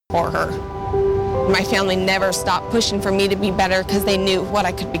for her. My family never stopped pushing for me to be better because they knew what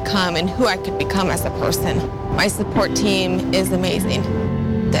I could become and who I could become as a person. My support team is amazing.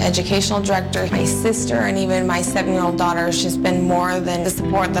 The educational director, my sister, and even my 7-year-old daughter has just been more than the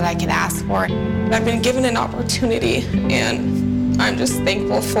support that I could ask for. I've been given an opportunity, and I'm just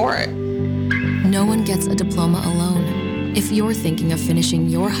thankful for it. No one gets a diploma alone. If you're thinking of finishing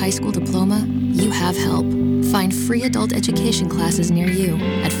your high school diploma, you have help. Find free adult education classes near you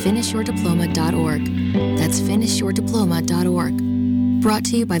at finishyourdiploma.org. That's finishyourdiploma.org. Brought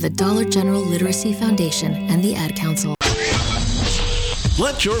to you by the Dollar General Literacy Foundation and the Ad Council.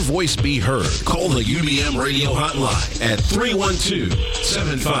 Let your voice be heard. Call the UBM radio hotline at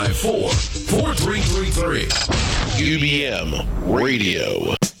 312-754-4333. UBM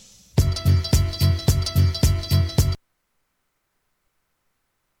Radio.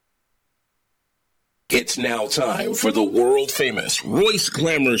 It's now time for the world-famous Royce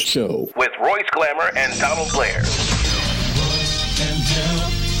Glamour Show with Royce Glamour and Donald Blair.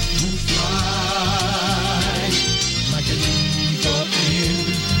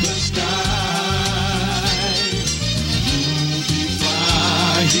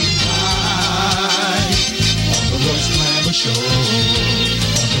 Show, on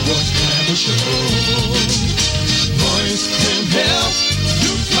the Royce Glamour Show. Royce can help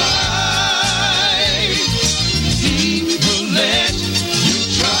you fly. He will let you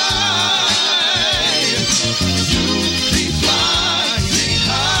try. You'll be flying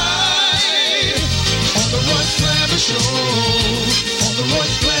high on the Royce Glamour Show. On the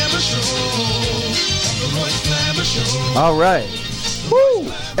Royce Glamour Show. On the Royce Glamour Show. All right. Woo!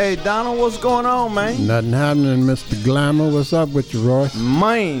 Hey, Donald, what's going on, man? Nothing happening, Mr. Glamour. What's up with you, Royce?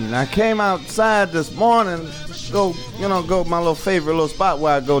 Man, I came outside this morning, go my little favorite little spot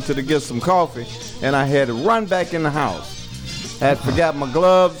where I go to get some coffee, and I had to run back in the house. Had forgot my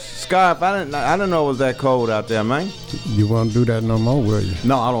gloves, scarf. I didn't know it was that cold out there, man. You won't do that no more, will you?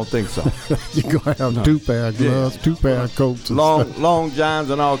 No, I don't think so. You're going to have 2 pair of gloves, 2 pair of coats. Long johns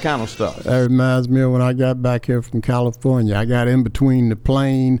and all kind of stuff. That reminds me of when I got back here from California. I got in between the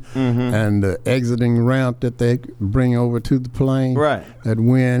plane and the exiting ramp that they bring over to the plane. Right. That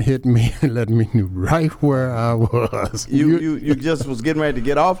wind hit me and let me know right where I was. You just was getting ready to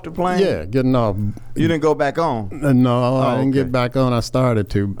get off the plane? Yeah, getting off. You didn't go back on? No, I didn't get back on. I started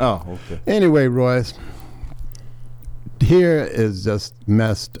to. Oh, okay. Anyway, Royce, here is just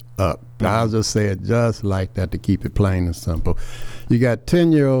messed up. I'll just say it just like that to keep it plain and simple. You got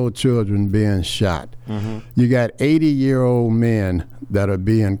 10-year-old children being shot. You got 80-year-old men that are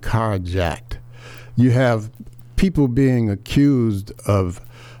being carjacked. You have people being accused of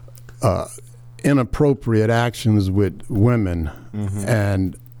inappropriate actions with women,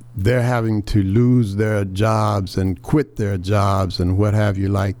 and they're having to lose their jobs and quit their jobs and what have you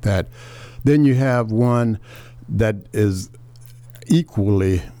like that. Then you have one that is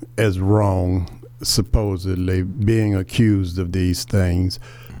equally as wrong, supposedly being accused of these things,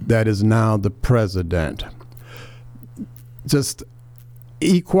 that is now the president. Just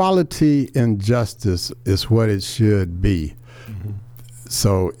equality and justice is what it should be.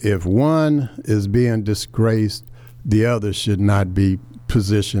 So if one is being disgraced, the other should not be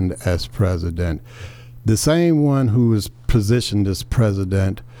positioned as president. The same one who is positioned as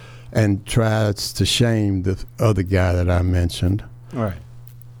president and tries to shame the other guy that I mentioned. Right.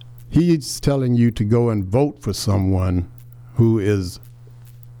 He's telling you to go and vote for someone who is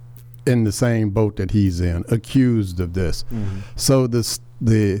in the same boat that he's in, accused of this. So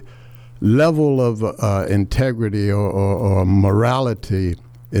the level of integrity or morality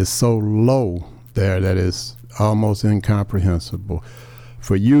is so low there that it's almost incomprehensible.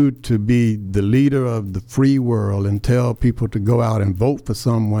 For you to be the leader of the free world and tell people to go out and vote for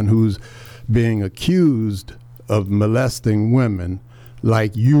someone who's being accused of molesting women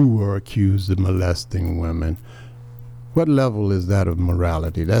like you were accused of molesting women, what level is that of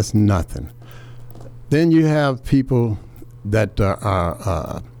morality? That's nothing. Then you have people that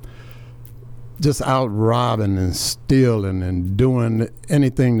are just out robbing and stealing and doing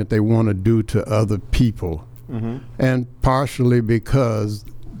anything that they want to do to other people. And partially because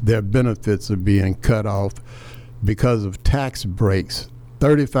their benefits are being cut off because of tax breaks.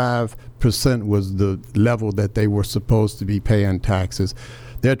 35% was the level that they were supposed to be paying taxes.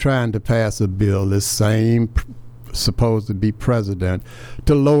 They're trying to pass a bill, this same supposed to be president,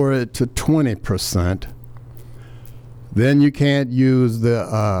 to lower it to 20%. Then you can't use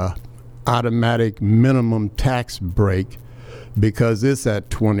the automatic minimum tax break because it's at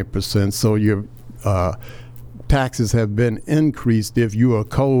 20%. So your taxes have been increased if you're a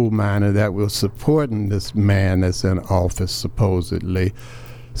coal miner that was supporting this man that's in office supposedly.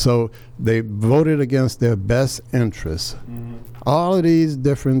 So they voted against their best interests. All of these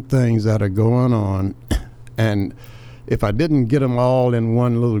different things that are going on, and if I didn't get them all in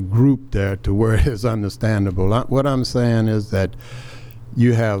one little group there to where it's understandable, what I'm saying is that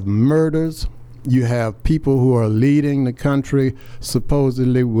you have murders, you have people who are leading the country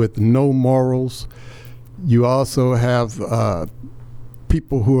supposedly with no morals. You also have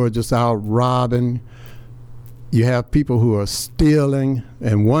people who are just out robbing. You have people who are stealing,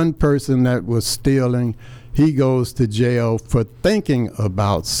 and one person that was stealing, he goes to jail for thinking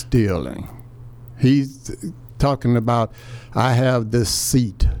about stealing. He's talking about, I have this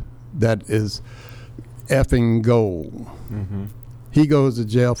seat that is effing gold. He goes to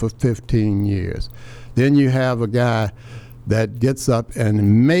jail for 15 years. Then you have a guy that gets up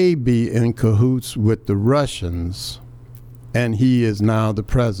and may be in cahoots with the Russians, and he is now the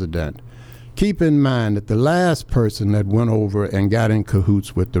president. Keep in mind that the last person that went over and got in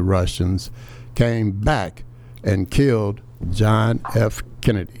cahoots with the Russians came back and killed John F.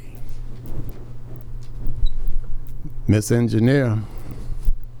 Kennedy. Miss Engineer.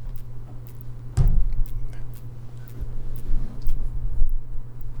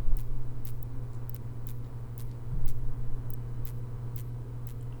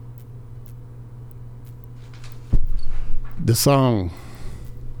 The song.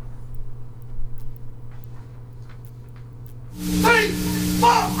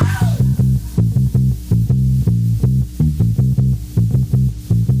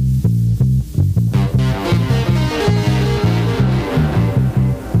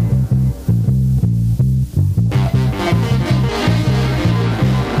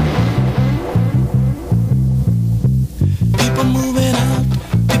 People moving out,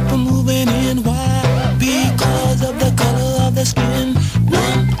 people moving in. Why? Because of the color of their skin.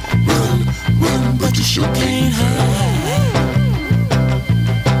 Run, run, run, but you sure can't hide.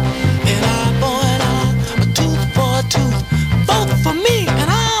 An eye for an eye, a tooth for a tooth. Vote for me and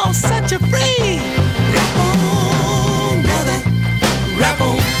I'll set you free. Rap on, brother, rap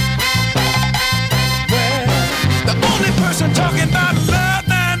on. Well, the only person talking about love,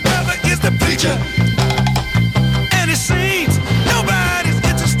 thine brother, is the preacher. And it seems nobody's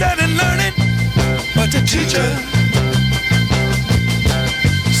interested in learning but the teacher.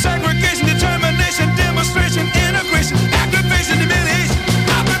 Segregation, determination, demonstration, integration, aggravation, humiliation,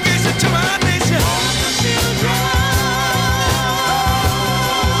 obligation to my nation.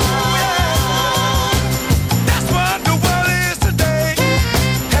 That's what the world is today.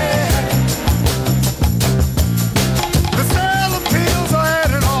 The sale of pills are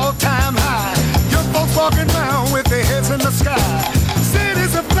at an all-time high. Young folks walking around with their heads in the sky.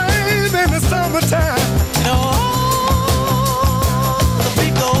 Cities aflame in the summertime. The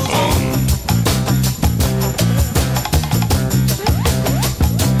beat goes on.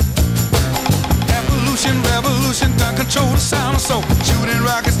 Evolution, revolution, gun control the sound of soul. Shooting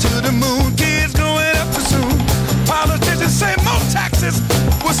rockets to the moon, kids growing up too soon. Politicians say more taxes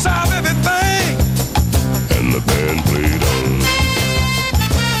will solve everything. And the band played on.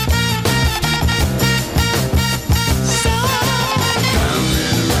 So, round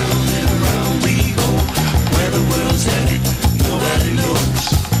and around we go. Where the world's headed, nobody knows.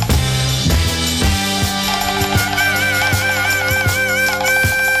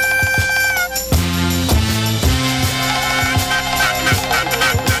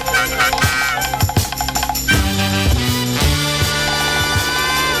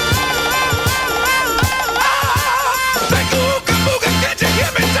 Can't you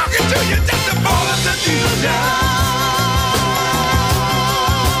hear me talking to you? Just the ball of the future.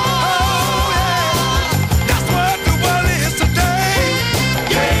 Oh, yeah. That's what the world is today.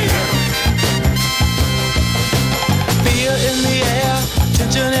 Yeah. Fear in the air,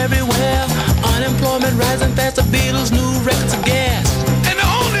 tension everywhere. Unemployment rising fast, the Beatles' new records of gas. And the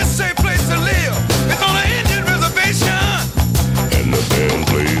only safe place to live is on an Indian reservation. And the band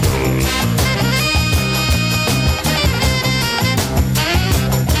played on.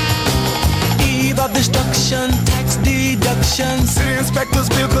 Of destruction, tax deduction, city inspectors,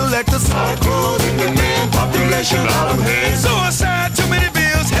 bill collectors, all clothing the man, population out of hand. Suicide, too many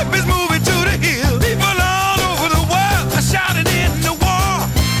bills, hippies moving to the hill. People all over the world are shouting in the war.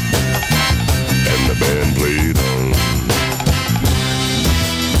 And the band played on.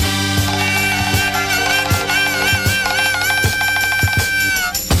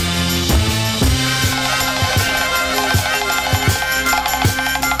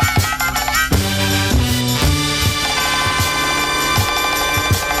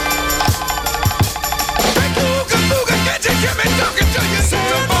 Can't you hear me?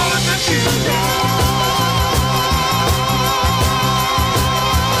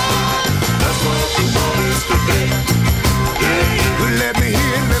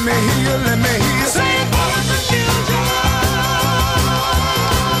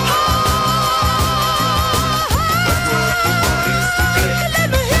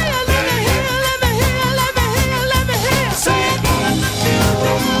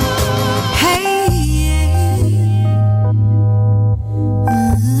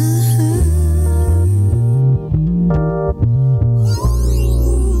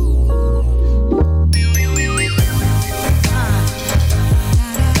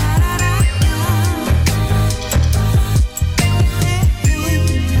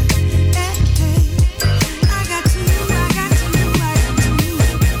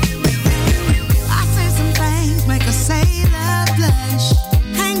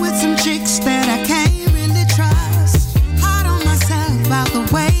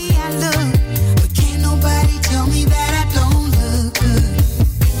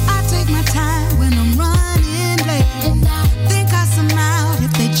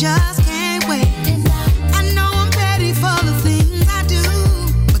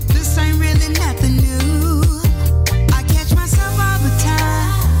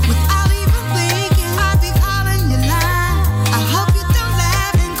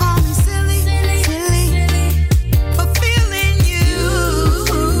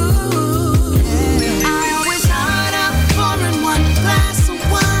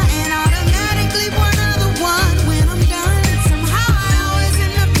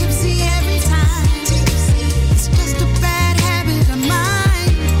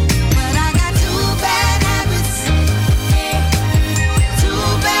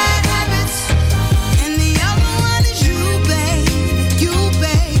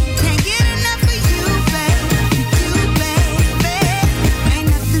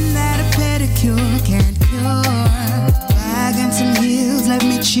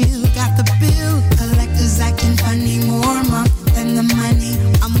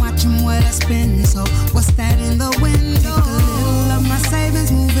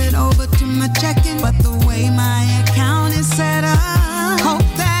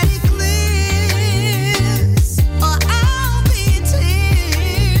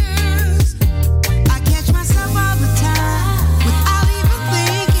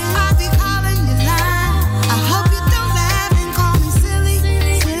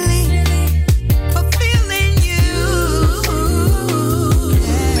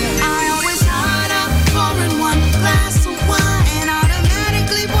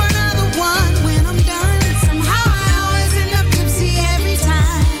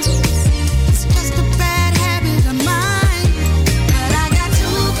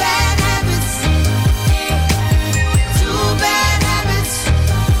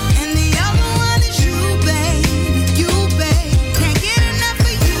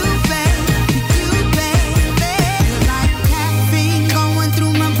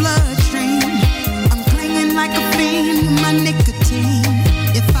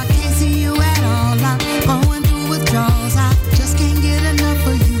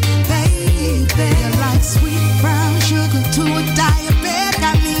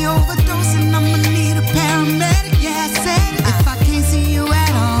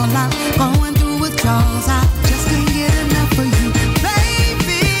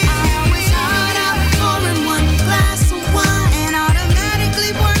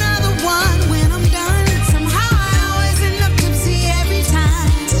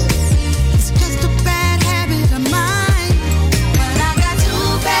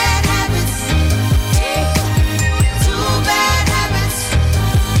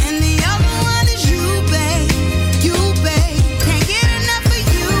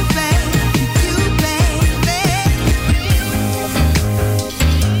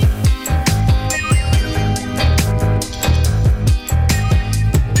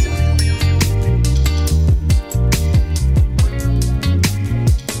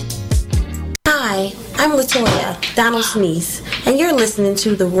 LaToya, Donald's niece, and you're listening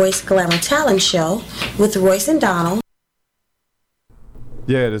to the Royce Glamour Talent Show with Royce and Donald.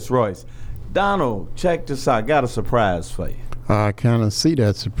 Yeah, that's Royce. Donald, check this out. Got a surprise for you. I kind of see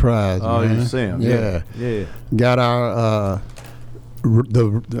that surprise, man. You see him? Yeah. Got our,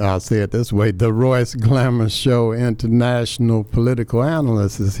 I'll say it this way, the Royce Glamour Show international political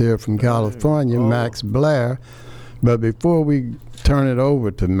analyst is here from California, Max Blair. But before we turn it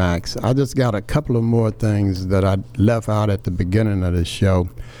over to Max, I just got a couple of more things that I left out at the beginning of the show.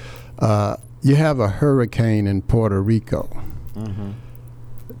 You have a hurricane in Puerto Rico. Mm-hmm.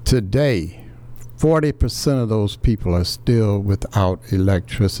 Today, 40% of those people are still without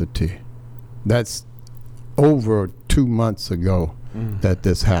electricity. That's over 2 months ago that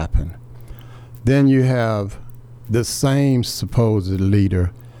this happened. Then you have the same supposed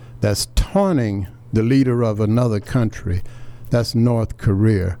leader that's taunting the leader of another country. That's North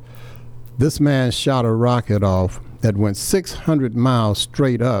Korea. This man shot a rocket off that went 600 miles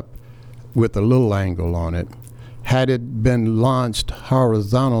straight up with a little angle on it. Had it been launched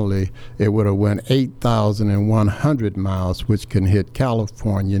horizontally, it would have went 8,100 miles, which can hit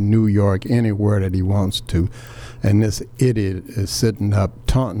California, New York, anywhere that he wants to. And this idiot is sitting up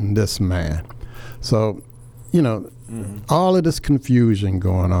taunting this man. So, all of this confusion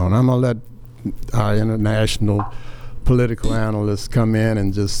going on. I'm going to let our international political analysts come in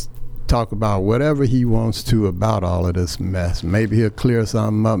and just talk about whatever he wants to about all of this mess. Maybe he'll clear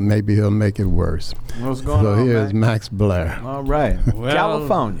something up. Maybe he'll make it worse. What's going on, So here's Max Blair. All right. Well,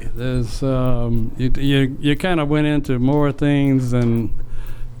 California. There's you kind of went into more things than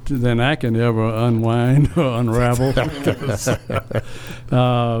I can ever unwind or unravel.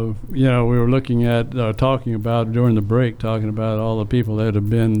 We were looking at talking about during the break, talking about all the people that have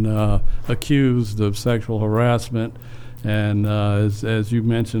been accused of sexual harassment. And as you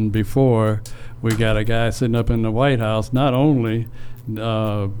mentioned before, we got a guy sitting up in the White House, not only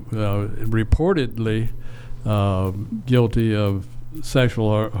reportedly guilty of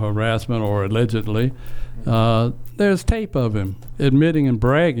sexual harassment or allegedly, there's tape of him admitting and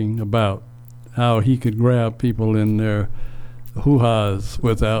bragging about how he could grab people in their hoo-has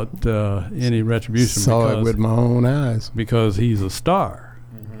without any retribution. Saw it with my own eyes. Because he's a star.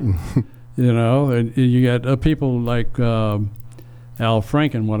 Mm-hmm. And you got people like Al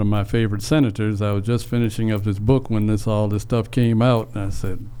Franken, one of my favorite senators. I was just finishing up his book when all this stuff came out, and I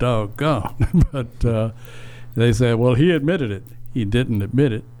said, doggone. But they said, well, he admitted it. He didn't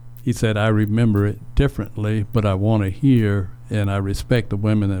admit it. He said, I remember it differently, but I want to hear, and I respect the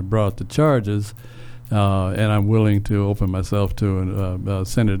women that brought the charges, and I'm willing to open myself to a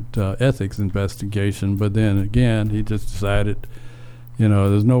Senate ethics investigation. But then again, he just decided,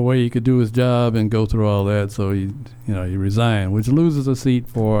 there's no way he could do his job and go through all that, so he resigned, which loses a seat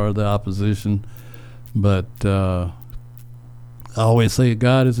for the opposition. But I always say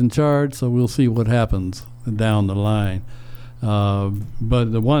God is in charge, so we'll see what happens down the line.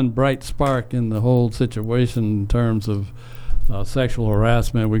 But the one bright spark in the whole situation in terms of sexual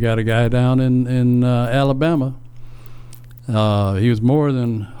harassment, we got a guy down in Alabama. He was more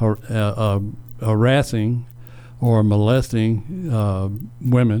than harassing or molesting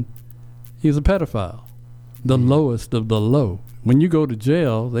women. He's a pedophile, the lowest of the low. When you go to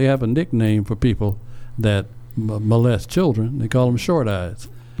jail, they have a nickname for people that molest children. They call them short eyes.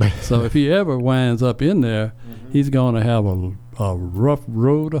 So if he ever winds up in there, he's going to have a rough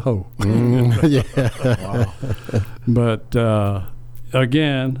road to hoe. Yeah. But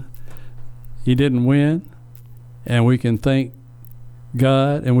again, he didn't win, and we can thank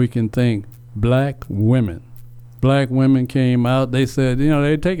God, and we can thank black women. Black women came out. They said,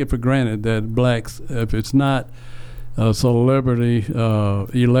 they take it for granted that blacks, if it's not a celebrity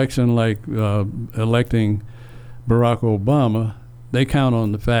election like electing Barack Obama, they count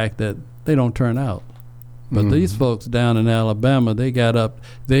on the fact that they don't turn out. But these folks down in Alabama, they got up,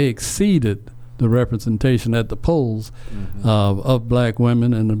 they exceeded the representation at the polls of black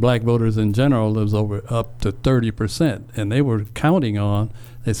women, and the black voters in general was up to 30%. And they were counting on,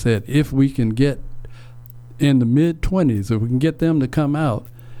 they said, if we can get in the mid-20s, if we can get them to come out,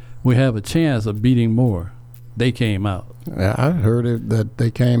 we have a chance of beating more. They came out. I heard that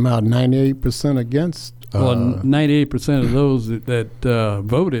they came out 98% against. Well, 98% of those that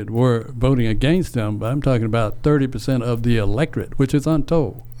voted were voting against them, but I'm talking about 30% of the electorate, which is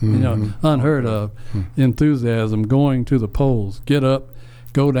untold, unheard of enthusiasm going to the polls. Get up,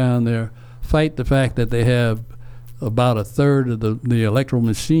 go down there, fight the fact that they have about a third of the electoral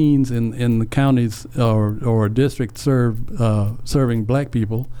machines in the counties or districts serving black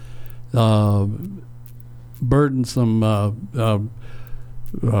people, burdensome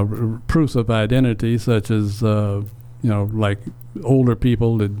proofs of identity, such as like older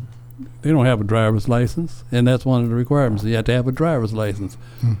people that they don't have a driver's license, and that's one of the requirements. You have to have a driver's license.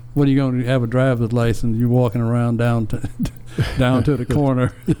 What are you going to have a driver's license? You're walking around down to the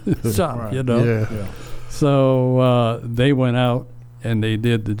corner shop, Right. Yeah. So they went out and they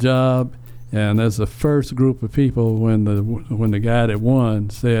did the job, and that's the first group of people when the guy that won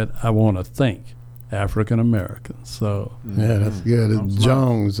said, "I want to thank African Americans." So Yeah, that's good. It's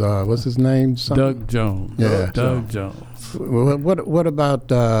Jones. What's his name? Doug Jones. Yeah. Doug Jones. What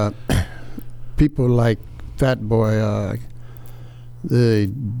about people like Fat Boy,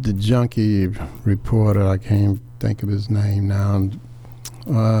 the junkie reporter? I can't think of his name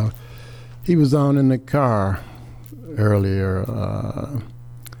now. He was on in the car earlier.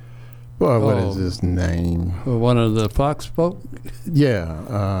 What is his name? One of the Fox folk?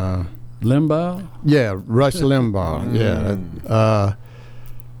 Yeah. Limbaugh? Yeah, Rush Limbaugh. Yeah.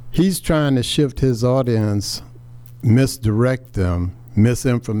 He's trying to shift his audience, misdirect them,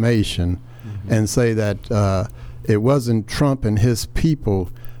 misinformation, and say that it wasn't Trump and his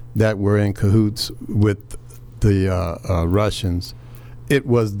people that were in cahoots with the Russians. It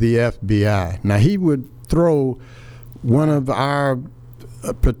was the FBI. Now, he would throw one of our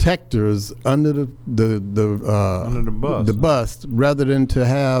protectors under the bus rather than to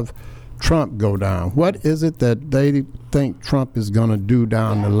have Trump go down. What is it that they think Trump is going to do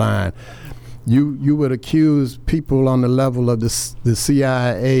down the line? You would accuse people on the level of the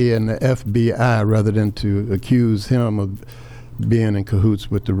CIA and the FBI rather than to accuse him of being in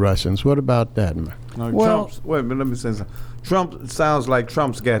cahoots with the Russians. What about that, man? No, wait a minute, let me say something. Trump sounds like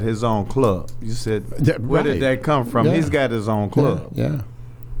Trump's got his own club. You said, where did that come from? Yeah. He's got his own club. Yeah.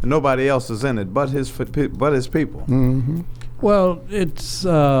 Nobody else is in it but his people. Mm-hmm. Well, it's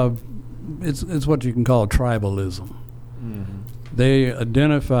what you can call tribalism. Mm-hmm. They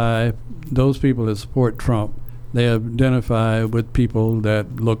identify those people that support Trump. They identify with people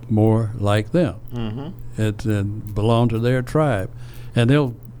that look more like them. Mm-hmm. It belong to their tribe, and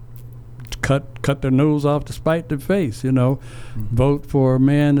they'll cut their nose off to spite their face. Vote for a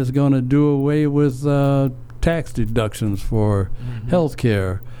man that's going to do away with tax deductions for health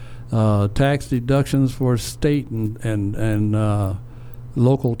care, tax deductions for state and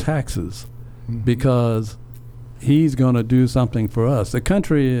local taxes, because he's going to do something for us. The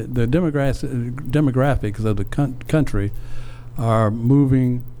country, the demographics of the country are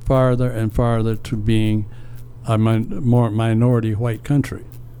moving farther and farther to being a more minority white country.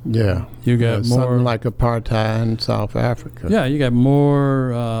 Yeah. You got more something like apartheid in South Africa. Yeah, you got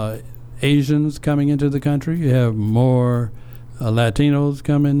more Asians coming into the country. You have more Latinos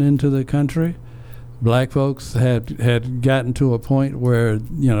coming into the country. Black folks had gotten to a point where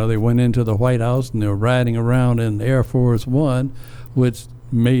they went into the White House and they were riding around in Air Force One, which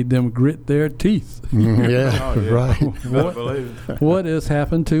made them grit their teeth. Right. What has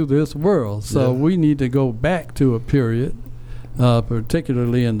happened to this world? So we need to go back to a period,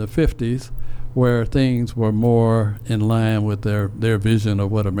 particularly in the 50s, where things were more in line with their vision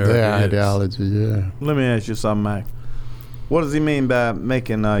of what America their is. ideology. Yeah. Let me ask you something, Max. What does he mean by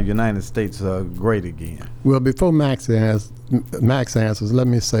making United States great again? Well, before Max answers, let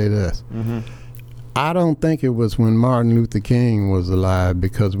me say this. Mm-hmm. I don't think it was when Martin Luther King was alive,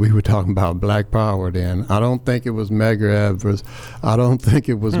 because we were talking about Black Power then. I don't think it was Medgar Evers. I don't think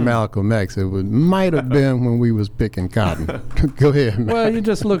it was Malcolm X. It might have been when we was picking cotton. Go ahead, man. Well, you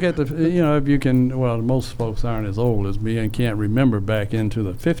just look at if you can, most folks aren't as old as me and can't remember back into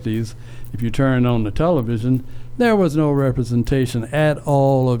the 50s. If you turn on the television, there was no representation at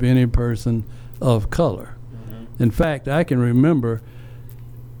all of any person of color. Mm-hmm. In fact, I can remember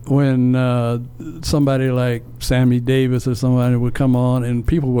when somebody like Sammy Davis or somebody would come on and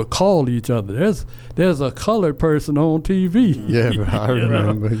people would call each other, there's a colored person on TV. Yeah, I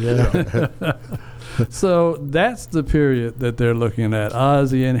remember. Yeah. So that's the period that they're looking at.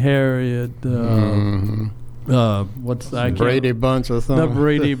 Ozzie and Harriet, Brady Bunch or something. The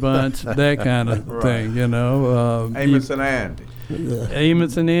Brady Bunch, that kind of thing, Amos and Andy.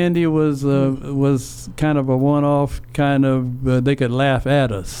 Amos and Andy was kind of a one-off kind of. They could laugh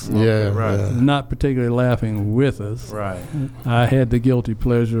at us. Not particularly laughing with us. Right. I had the guilty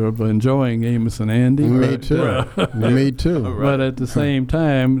pleasure of enjoying Amos and Andy. Me too. Me too. But at the same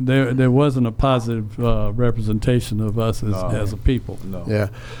time, there wasn't a positive representation of us as a people. No. Yeah.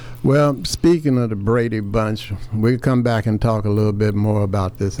 Well, speaking of the Brady Bunch, we'll come back and talk a little bit more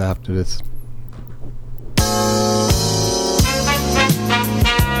about this after this.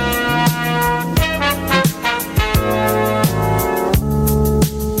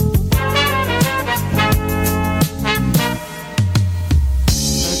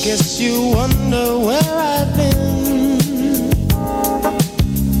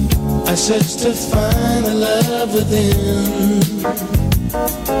 I search to find the love within.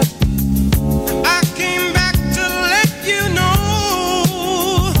 I came back to let you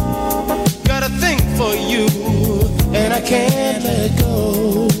know, got a thing for you, and I can't let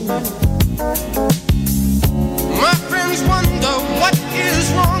go. My friends wonder what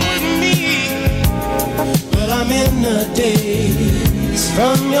is wrong with me. Well, I'm in the daze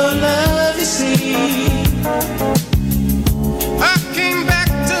from your love, you see. I came back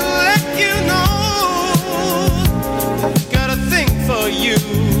to let you know, got a thing for you,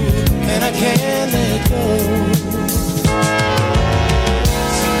 and I can't let go.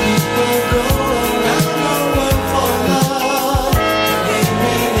 Some people go around the world for love, but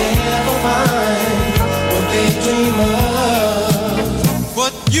they may never find what they dream of.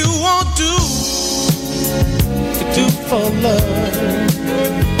 What you won't do for love,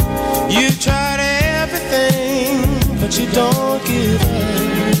 you tried everything, but you don't give up.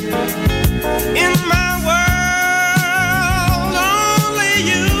 In my world, only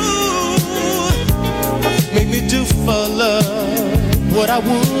you make me do for love what I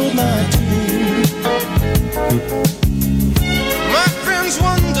would not do. My friends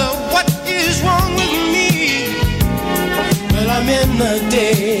wonder what is wrong with me. Well, I'm in the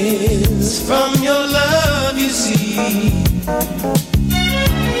daze from your love, you see.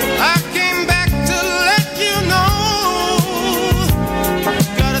 I came back to let you know,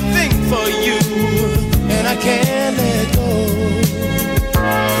 got a thing for you, and I can't let go.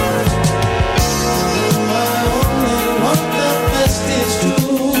 I only want the best, it's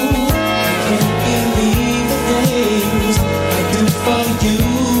true. I can't believe the things I do for you.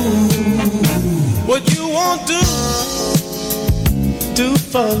 What you won't do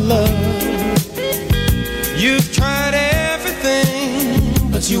for love. You've tried everything,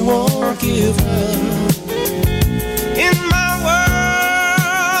 but you won't give up. In my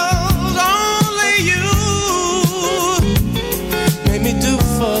world, only you make me do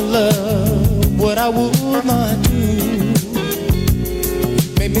for love what I would not do.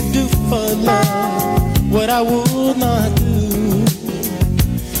 Make me do for love what I would not do.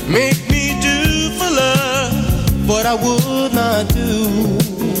 Make me do for love what I would not do.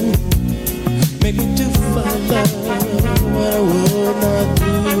 Make me do for love what I would not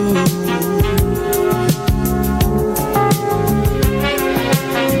do.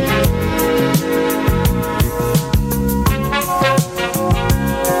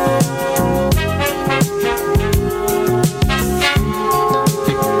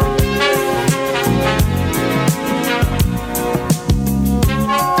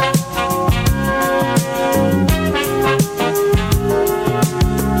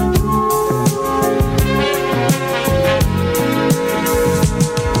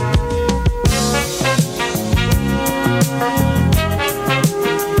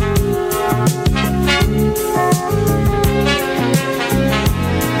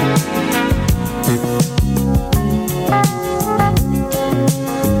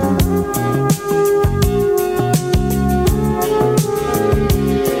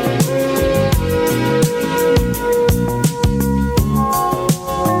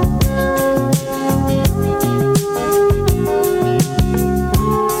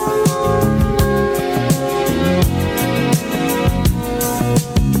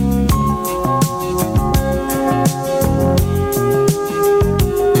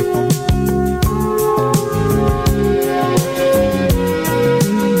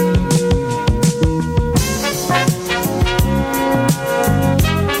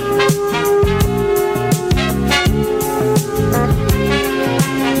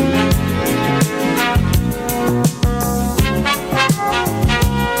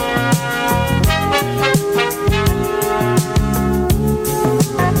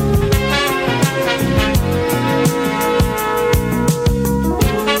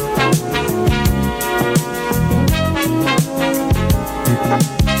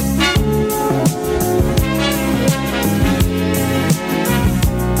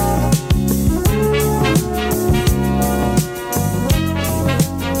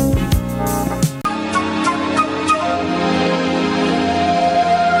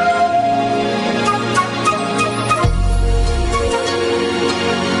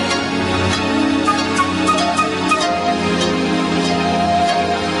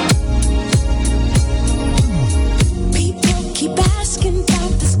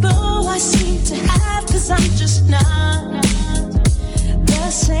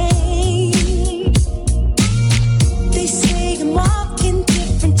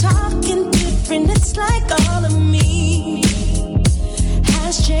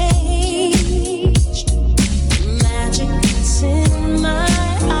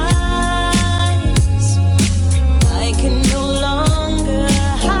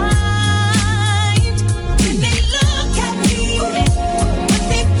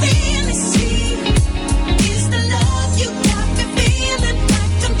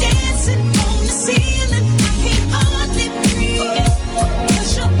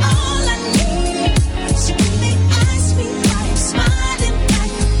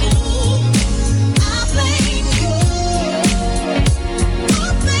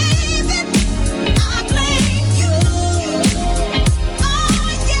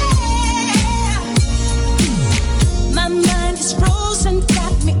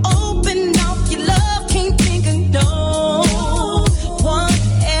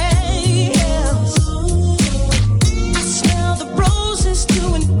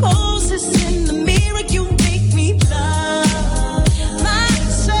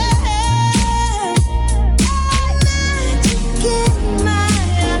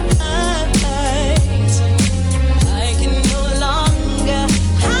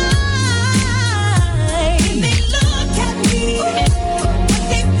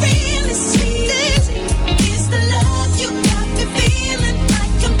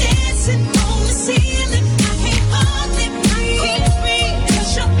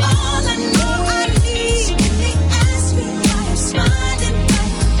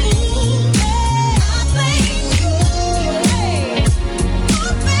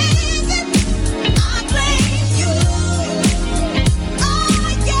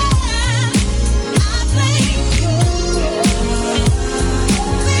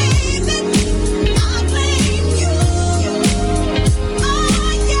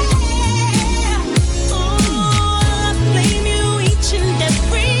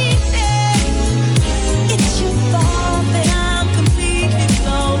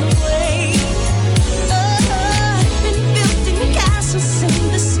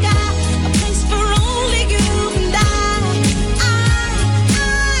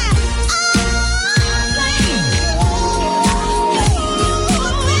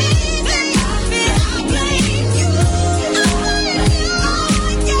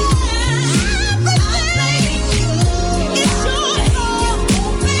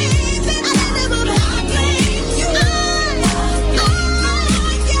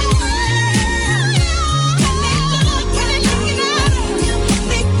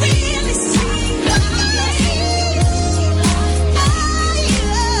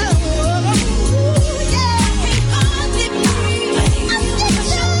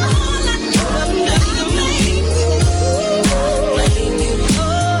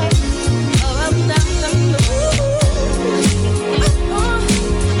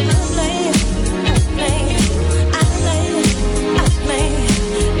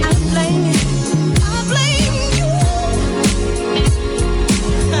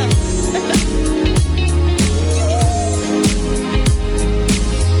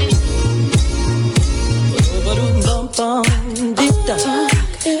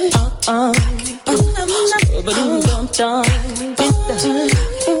 Hey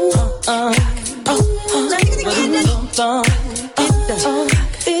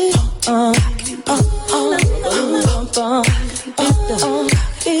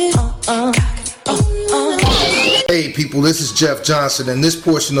people, this is Jeff Johnson, and this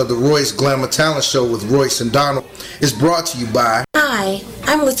portion of the Royce Glamour Talent Show with Royce and Donald is brought to you by... Hi,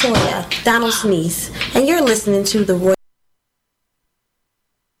 I'm Latoya, Donald's niece, and you're listening to the Royce.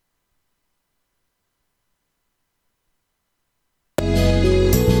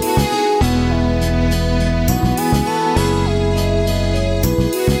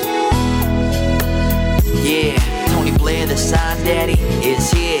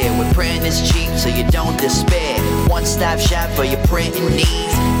 One-stop shop for your printing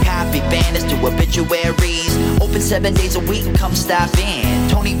needs. Copy banners to obituaries. Open 7 days a week, come stop in.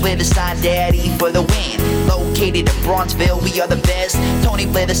 Tony Blair, the sign daddy for the win. Located in Bronxville, we are the best. Tony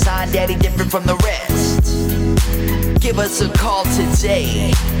Blair, the sign daddy, different from the rest. Give us a call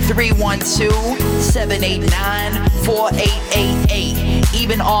today, 312-789-4888.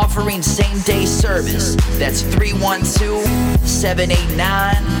 Even offering same-day service. That's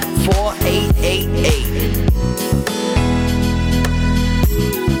 312-789-4888.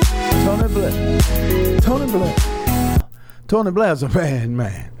 Tony Blair. Tony Blair. Tony Blair's a bad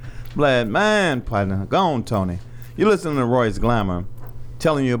man. Bad man, partner. Go on, Tony. You're listening to Royce Glamour,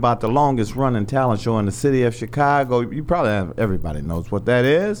 telling you about the longest running talent show in the city of Chicago. You probably have, everybody knows what that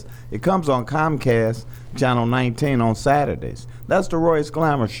is. It comes on Comcast, Channel 19 on Saturdays. That's the Royce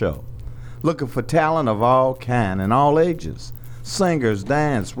Glamour Show. Looking for talent of all kind and all ages. Singers,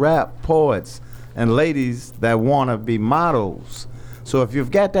 dance, rap, poets, and ladies that want to be models. So if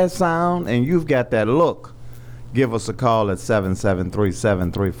you've got that sound and you've got that look, give us a call at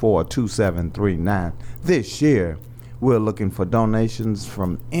 773-734-2739. This year, we're looking for donations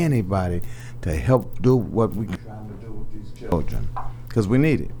from anybody to help do what we're trying to do with these children. Because we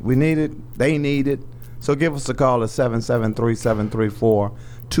need it. We need it. They need it. So give us a call at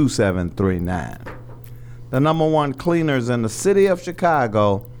 773-734-2739. The number one cleaners in the city of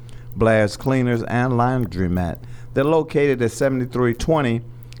Chicago, Blair's Cleaners and Laundromat. They're located at 7320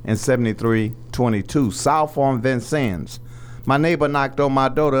 and 7322 South on Vincennes. My neighbor knocked on my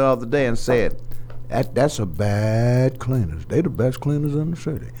door the other day and said, that's a bad cleaners. They the best cleaners in the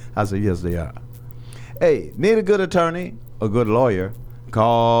city. I said, yes, they are. Hey, need a good attorney, a good lawyer?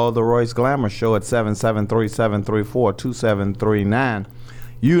 Call the Royce Glamour Show at 773-734-2739.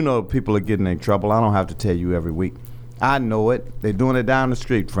 You know people are getting in trouble. I don't have to tell you every week. I know it. They're doing it down the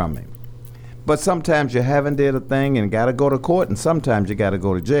street from me. But sometimes you haven't did a thing and got to go to court, and sometimes you got to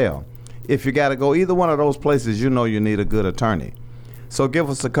go to jail. If you got to go either one of those places, you know you need a good attorney. So give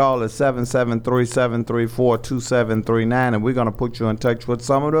us a call at 773-734-2739, and we're going to put you in touch with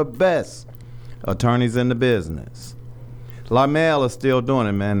some of the best attorneys in the business. Larmel is still doing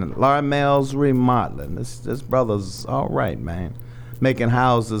it, man. Larmel's remodeling. This brother's all right, man. Making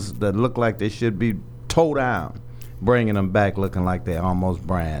houses that look like they should be tore down, bringing them back looking like they're almost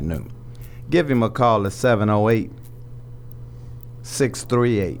brand new. Give him a call at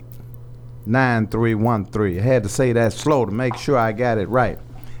 708-638-9313. I had to say that slow to make sure I got it right.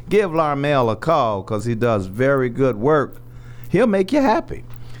 Give Larmel a call because he does very good work. He'll make you happy.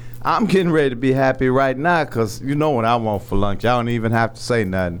 I'm getting ready to be happy right now because you know what I want for lunch. I don't even have to say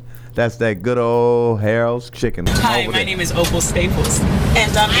nothing. That's that good old Harold's chicken. Hi, my name is Opal Staples.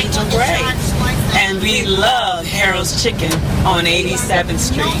 And I'm Angel Gray. And we love Harold's Chicken on 87th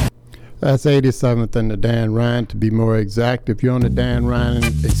Street. That's 87th and the Dan Ryan, to be more exact. If you're on the Dan Ryan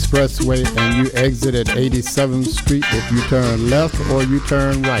Expressway and you exit at 87th Street, if you turn left or you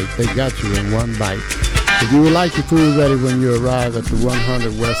turn right, they got you in one bite. If you would like your food ready when you arrive at the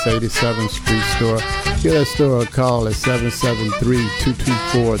 100 West 87th Street store, give that store a call at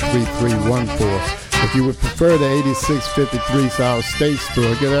 773-224-3314. If you would prefer the 8653 South State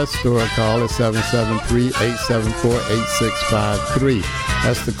store, give that store a call at 773-874-8653.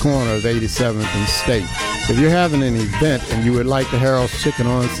 That's the corner of 87th and State. If you're having an event and you would like the Harold's Chicken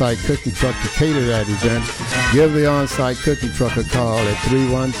on-site cooking truck to cater that event, give the on-site cooking truck a call at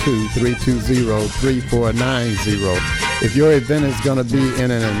 312-320-3490. If your event is going to be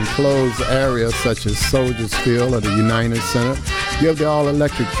in an enclosed area such as Soldiers Field or the United Center, give the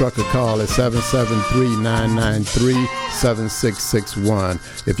all-electric truck a call at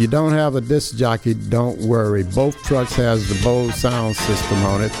 773-993-7661. If you don't have a disc jockey, don't worry. Both trucks has the Bose sound system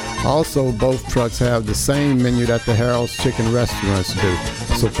on it. Also, both trucks have the same menu that the Harold's Chicken restaurants do.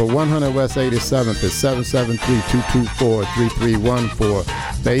 So for 100 West 87th, it's 773-224-3314.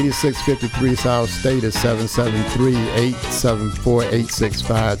 The 8653 South State is 773-8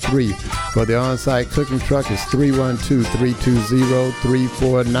 874-8653. For the on-site cooking truck, it's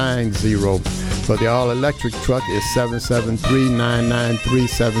 312-320-3490. For the all-electric truck, it's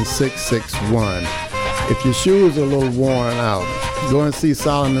 773-993-7661. If your shoes are a little worn out, go and see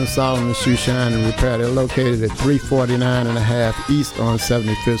Solomon Shoe Shine and Repair. They're located at 349 and a half East on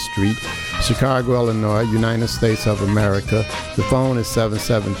 75th Street, Chicago, Illinois, United States of America. The phone is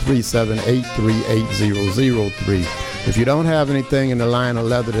 773-783-8003. If you don't have anything in the line of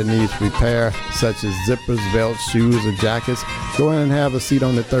leather that needs repair, such as zippers, belts, shoes, or jackets, go in and have a seat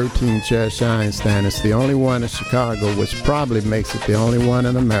on the 13-chair shine stand. It's the only one in Chicago, which probably makes it the only one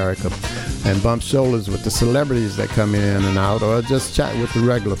in America. And bump shoulders with the celebrities that come in and out, or just chat with the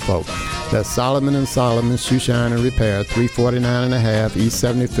regular folk. That's Solomon Shoe Shine and Repair, 349 and a half East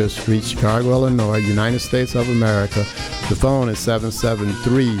 75th Street, Chicago, Illinois, United States of America. The phone is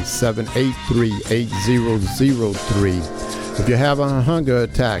 773-783-8003. If you're having a hunger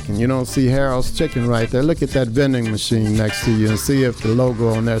attack and you don't see Harold's Chicken right there, look at that vending machine next to you and see if the logo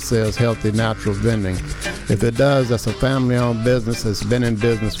on there says Healthy Natural Vending. If it does, that's a family-owned business that's been in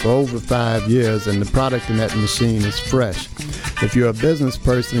business for over 5 years, and the product in that machine is fresh. If you're a business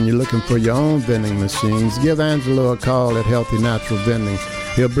person and you're looking for your own vending machines, give Angelo a call at Healthy Natural Vending.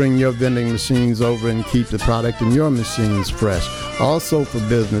 He'll bring your vending machines over and keep the product in your machines fresh. Also for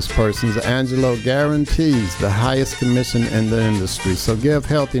business persons, Angelo guarantees the highest commission in the industry. So give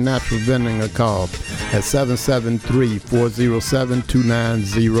Healthy Natural Vending a call at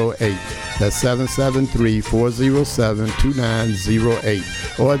 773-407-2908. That's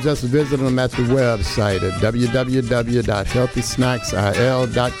 773-407-2908. Or just visit them at the website at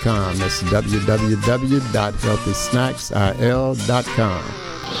www.healthysnacksil.com. That's www.healthysnacksil.com.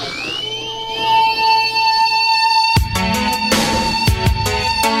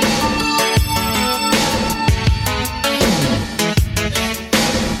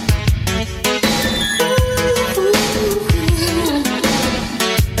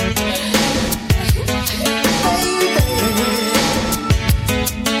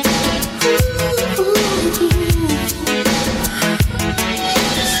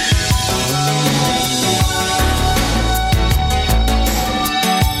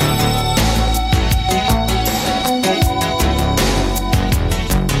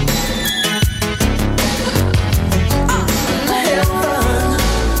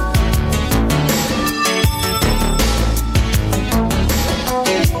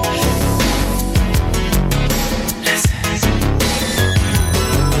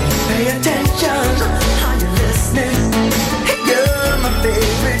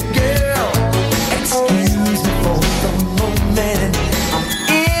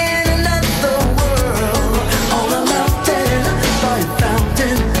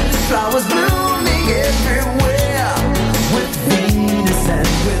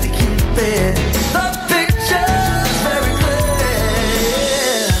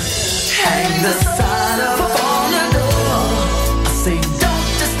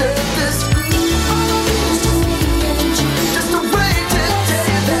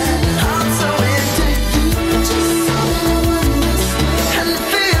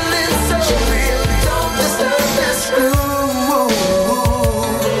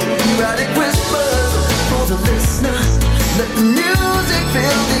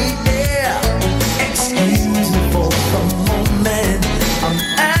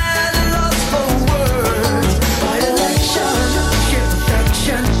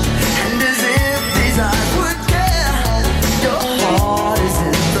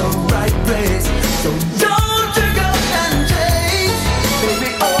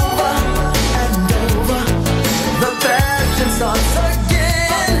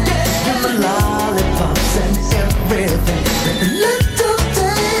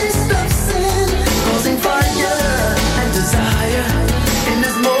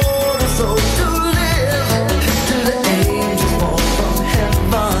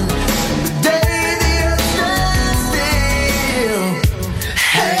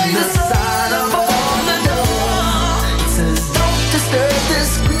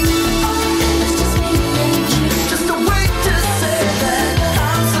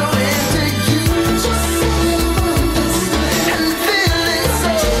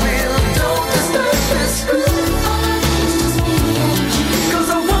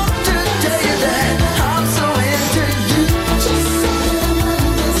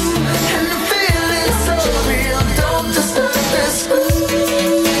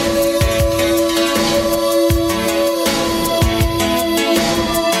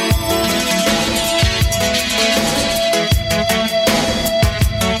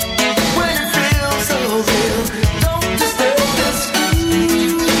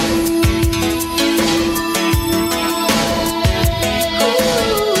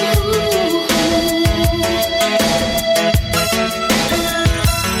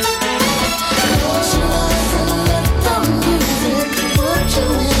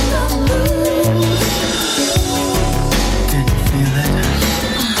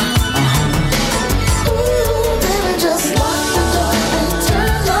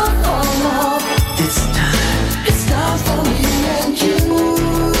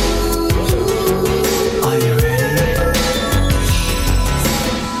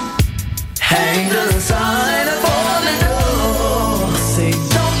 hang the sign upon the door. Say,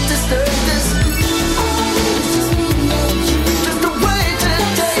 don't disturb this. Just a way to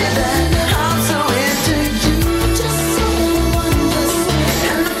tell you that I'm so into you.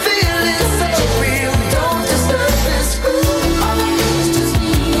 And the feeling's so real. Don't disturb this.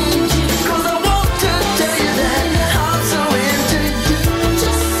 'Cause I want to tell you that I'm so into you.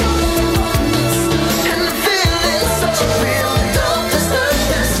 And the feeling's so real. Don't disturb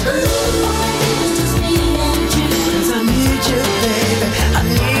this. 'Cause I need you, baby. I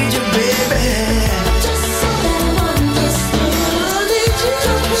need you, baby. Just so that I understand. I need you,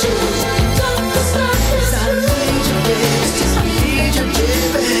 don't disturb this. I need you, baby. I need you, baby.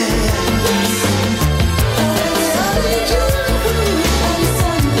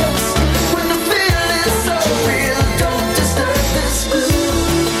 When the feeling's so real, don't disturb this.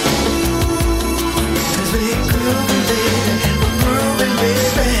 'Cause we're grooving, baby. We're grooving,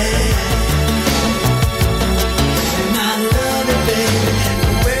 baby. And I love it, baby.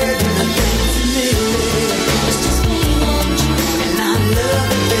 The way you dance to me. It's just me and you. And I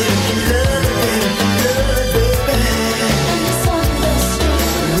love it, baby. Love it, baby. Love it, baby. And it's all the story.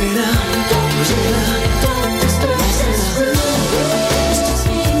 Rita, don't disturb this. It's just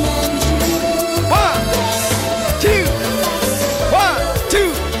me and you. 1, 2, 1,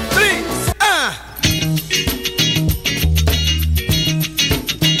 2, 3.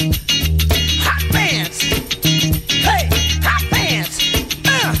 Hot pants. Hey, hot pants.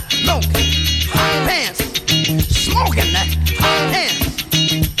 Look, hot pants. Smoking that hot pants.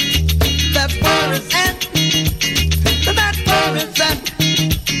 That's where it's at. That's where it's at.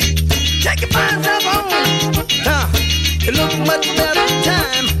 Take your myself on. It looks much better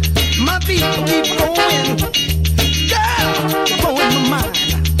time. My feet keep going. Girl, you're blowing my mind.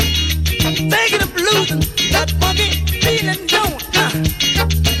 Thinking of losing that funky feeling, don't.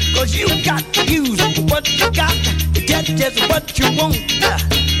 'Cause you got to use what you got to get just what you want.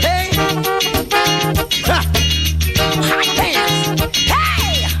 Hey, hot pants.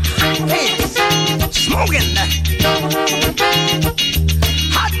 Hey, hot pants. Smoking.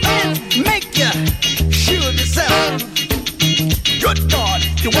 Hot pants make you sure yourself. Good God,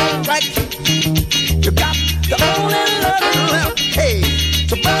 you want right. You got the only love left. Hey,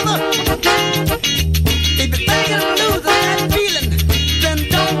 so brother, if you're thinking of losing that feeling, then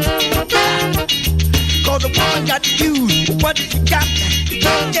don't. 'Cause the woman got to use what you got.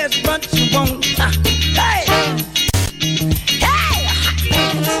 Just what you want. Hey, hey, hot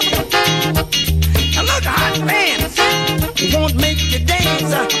pants. Now look, hot pants won't make you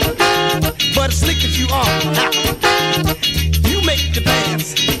dance, but as slick as you are, you make the dance.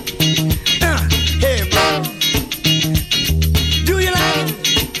 Hey, bro, do you like it?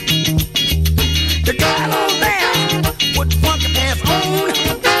 The girl on there with the funky pants on,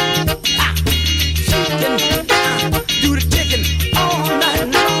 she can do the chicken all night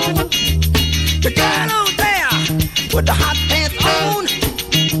long. The girl on there with the hot pants on,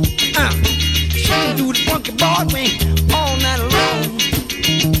 she can do the funky Broadway all night long.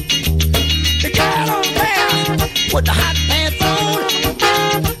 The girl on there with the hot pants on,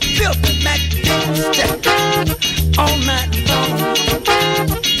 filthy Mac all night long.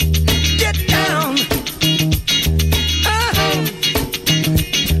 Get down.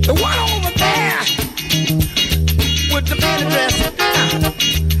 The one over there with the mini dress.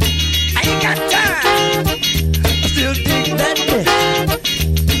 I ain't got time. I still dig that dress.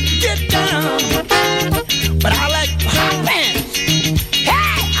 Get down. But I like hot pants. Hey,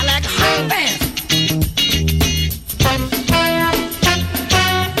 I like hot pants.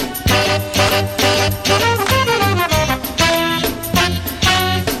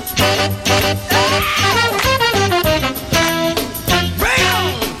 Bring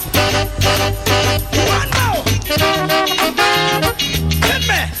on. One more. Hit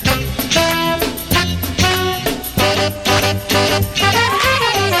me.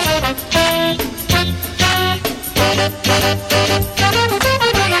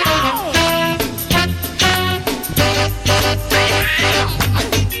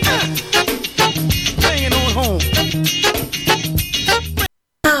 Bring it on home.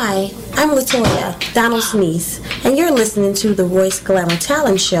 Hi, I'm Latoya, Donald's niece, and you're listening to the Royce Glamour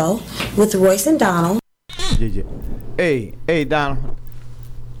Talent Show with Royce and Donald. Hey, Donald.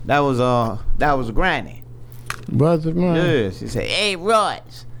 That was Granny. Was it, man? Yeah, she said, "Hey,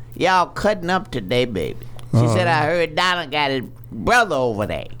 Royce, y'all cutting up today, baby." She said, "I heard Donald got his brother over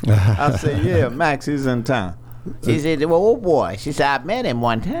there." I said, "Yeah, Max is in town." She said, "Well, oh boy." She said, "I met him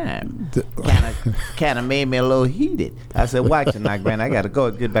one time. Kind of made me a little heated." I said, "Watch it now, Granny. I got to go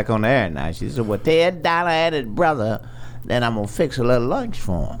get back on the air now." She said, "Well, tell Donald and his brother then I'm gonna fix a little lunch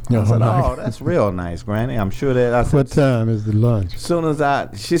for him. I Oh, said, my "Oh, that's real nice, Granny. I'm sure that." I said, What time is the lunch? As soon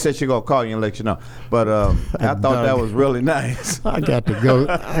as she said she gonna call you and let you know. But I thought that was really nice. I got to go.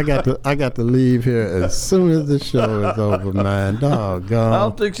 I got to leave here as soon as the show is over, man. Doggone. I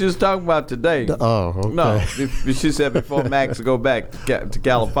don't think she was talking about today. Oh, okay. No, she said before Max go back to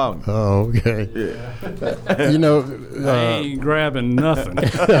California. Oh, okay. Yeah. You know, I ain't grabbing nothing.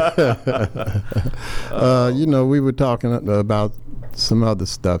 you know, we were talking about some other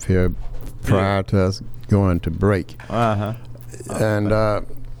stuff here prior to us going to break. And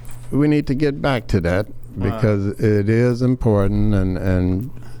we need to get back to that because it is important,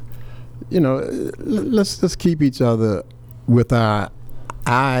 and you know, let's just keep each other with our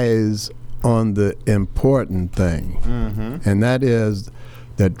eyes on the important thing, and that is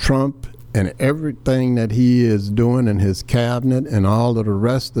that Trump and everything that he is doing in his cabinet and all of the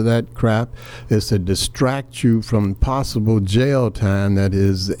rest of that crap is to distract you from possible jail time that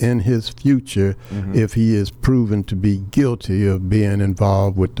is in his future if he is proven to be guilty of being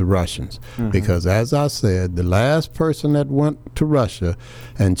involved with the Russians. Because as I said, the last person that went to Russia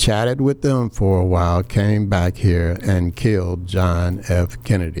and chatted with them for a while came back here and killed John F.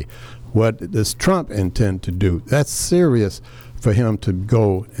 Kennedy. What does Trump intend to do? That's serious for him to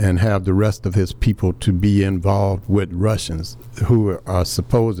go and have the rest of his people to be involved with Russians who are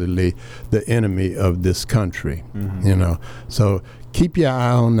supposedly the enemy of this country, you know. So keep your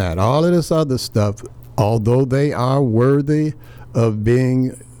eye on that. All of this other stuff, although they are worthy of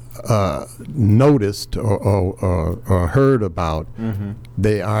being noticed or heard about,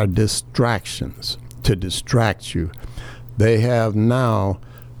 they are distractions to distract you. They have now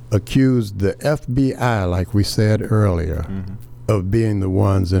accused the FBI, like we said earlier, of being the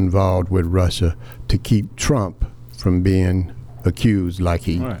ones involved with Russia to keep Trump from being accused like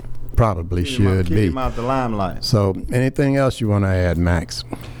he probably should be. Keep him out the limelight. So anything else you want to add, Max?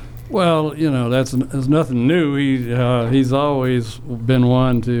 Well, you know, that's nothing new. He's always been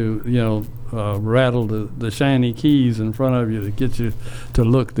one to, you know, rattle the shiny keys in front of you to get you to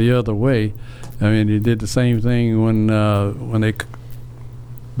look the other way. I mean, he did the same thing when they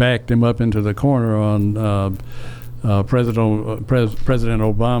backed him up into the corner on President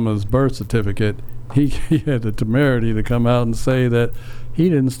Obama's birth certificate. He had the temerity to come out and say that he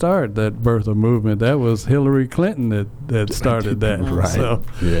didn't start that birther movement. That was Hillary Clinton that started that. Right. So,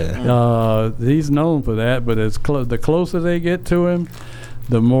 yeah. He's known for that. But the closer they get to him,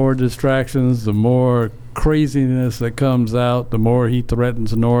 the more distractions, the more craziness that comes out, the more he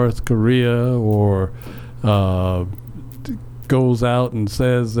threatens North Korea or goes out and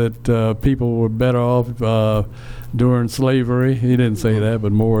says that people were better off during slavery. He didn't say that,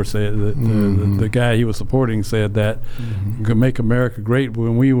 but Moore said that. The guy he was supporting said that. Could make America great.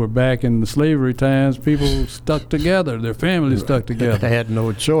 When we were back in the slavery times, people stuck together. Their families stuck together. They had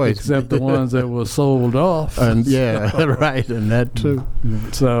no choice. Except the ones that were sold off. And right, and that too.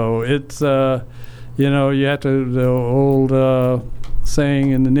 So it's, you know, you have to, the old saying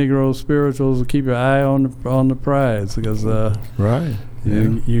in the Negro spirituals, keep your eye on the prize, because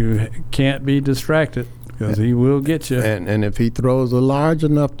you can't be distracted, because he will get you. And if he throws a large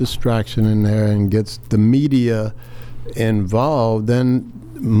enough distraction in there and gets the media involved, then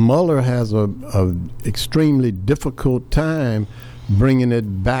Mueller has a extremely difficult time bringing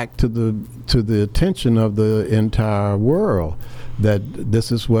it back to the attention of the entire world that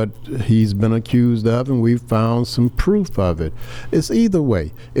this is what he's been accused of, and we've found some proof of it. It's either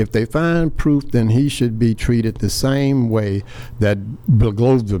way. If they find proof, then he should be treated the same way that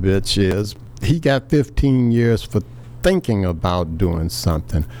Blagojevich is. He got 15 years for thinking about doing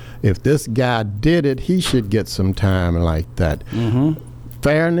something. If this guy did it, he should get some time like that.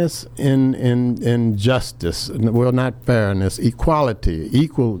 Fairness in justice. Well, not fairness, equality,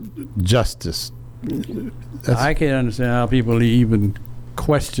 equal justice. I can't understand how people even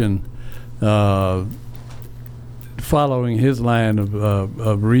question following his line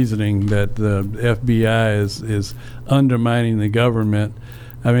of reasoning that the FBI is undermining the government.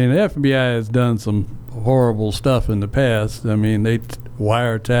 I mean, the FBI has done some horrible stuff in the past. I mean, they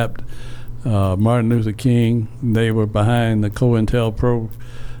wiretapped Martin Luther King. They were behind the COINTEL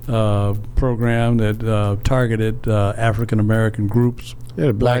program that targeted African American groups.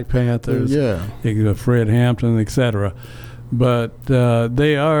 Yeah, Black Panthers, Fred Hampton, etc. But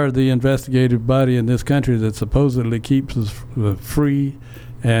they are the investigative body in this country that supposedly keeps us free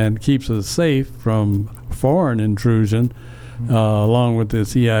and keeps us safe from foreign intrusion, along with the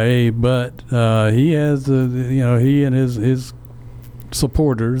CIA. But he has, he and his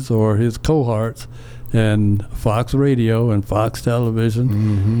supporters or his cohorts and Fox Radio and Fox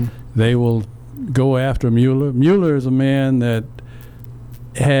Television, they will go after Mueller. Mueller is a man that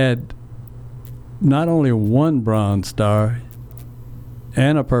had not only one Bronze Star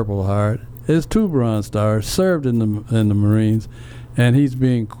and a Purple Heart, is 2 Bronze Stars, served in the Marines, and he's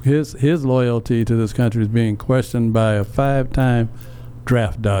being his loyalty to this country is being questioned by a 5-time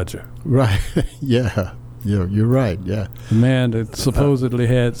draft dodger. Right. Yeah. Yeah, you're right. Yeah. The man that supposedly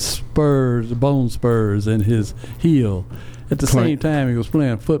had bone spurs in his heel. At the same time, he was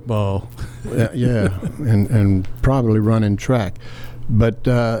playing football. Yeah, and probably running track. But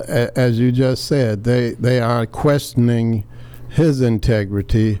as you just said, they are questioning his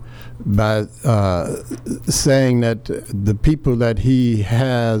integrity by saying that the people that he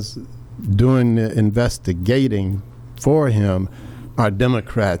has doing the investigating for him are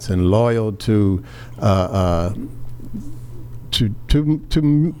Democrats and loyal to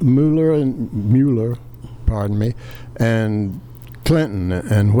Mueller, pardon me, and Clinton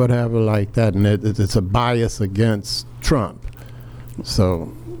and whatever like that, and it's a bias against Trump.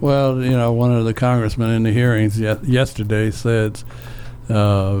 So, well, one of the congressmen in the hearings yesterday said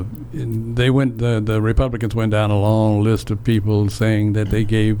the Republicans went down a long list of people saying that they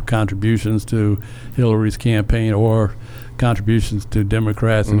gave contributions to Hillary's campaign or contributions to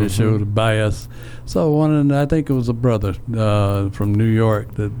Democrats, and it showed a bias. So I think it was a brother from New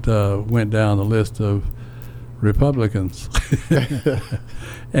York that went down the list of Republicans.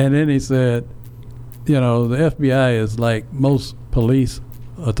 And then he said, the FBI is like most police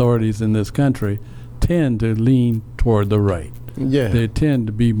authorities in this country tend to lean toward the right. Yeah. They tend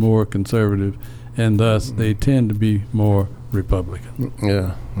to be more conservative, and thus they tend to be more Republican.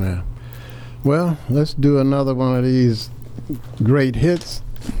 Yeah, yeah. Well, let's do another one of these great hits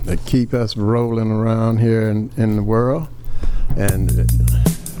that keep us rolling around here in the world. And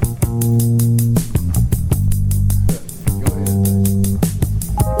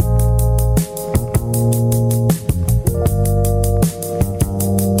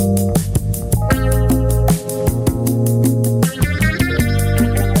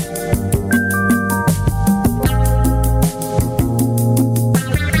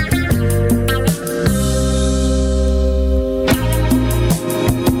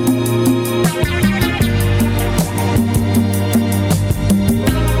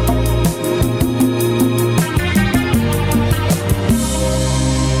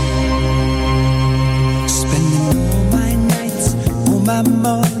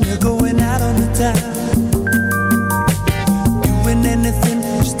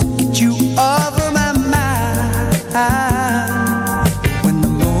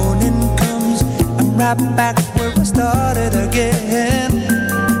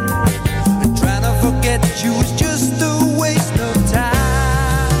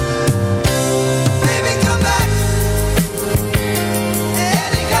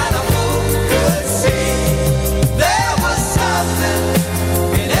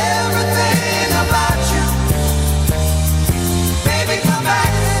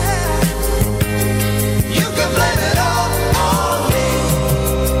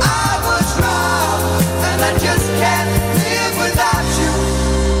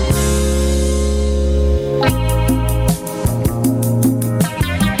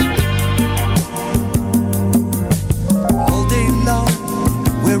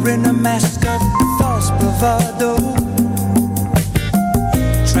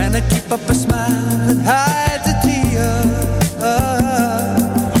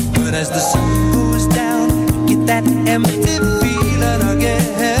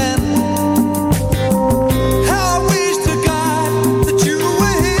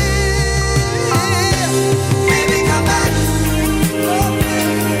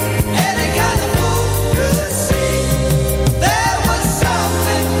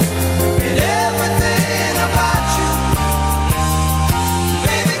About you.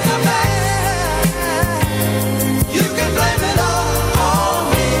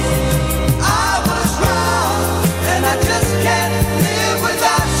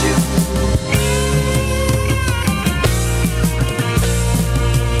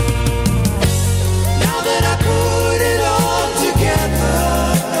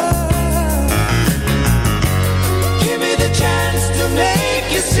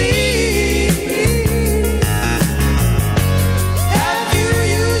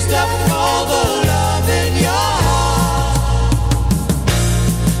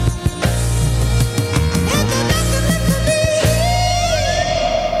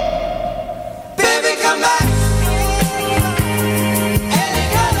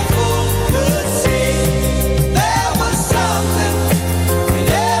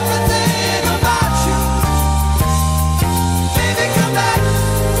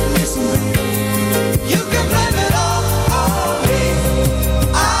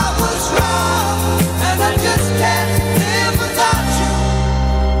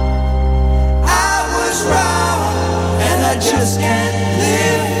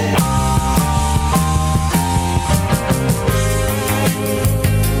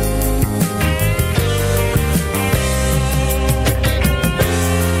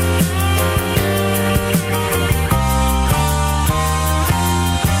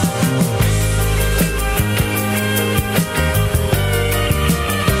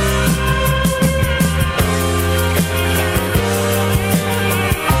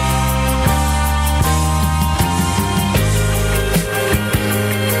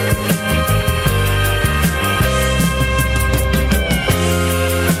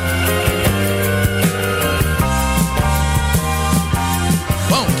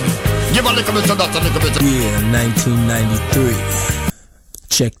 Yeah, 1993.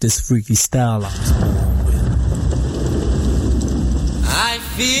 Check this freaky style out. I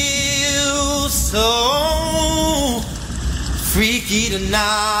feel so freaky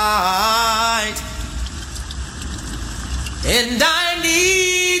tonight, and I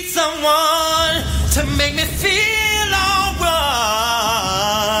need someone to make me feel alright.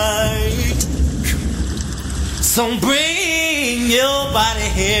 So bring your body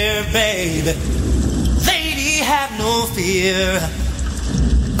here, baby. Lady, have no fear.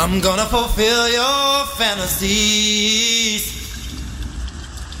 I'm gonna fulfill your fantasies,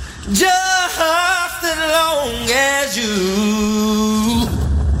 just as long as you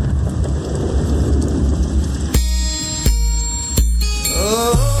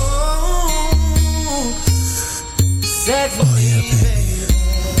sex me, baby.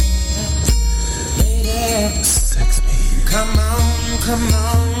 Sex me. Come on, come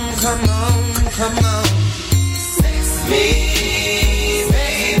on, come on, come on. Sex me.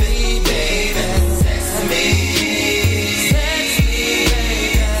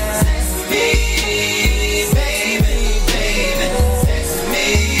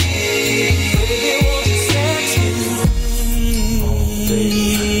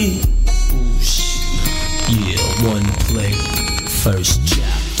 First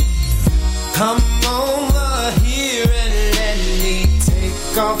chapter. Come over here and let me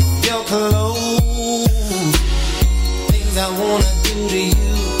take off your clothes. Things I wanna do to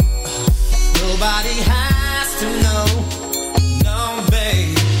you, nobody has to know. No,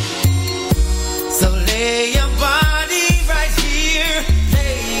 babe. So lay your body right here,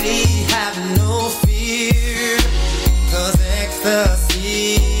 lady, have no fear, 'cause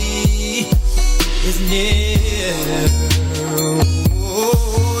ecstasy is near.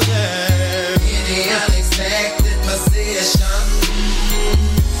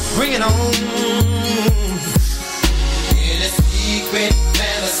 Bring it on. In a secret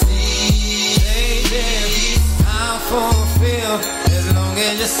fantasy, baby, I'll fulfill as long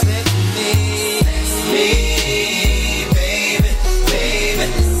as you sex me. Sex me, baby, baby,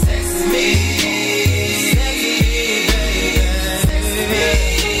 sex me. Sex me, baby, sex me,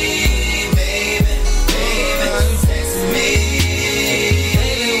 baby, baby, sex me.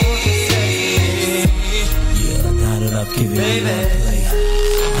 Baby, won't you sex me? Yeah, now that I've given you that play,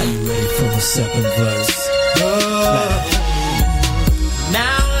 are you ready for the second verse?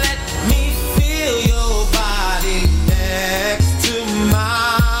 Now let me feel your body next to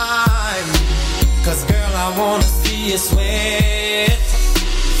mine, 'cause girl, I wanna see you sweat.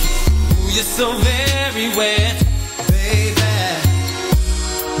 Ooh, you're so very wet, baby.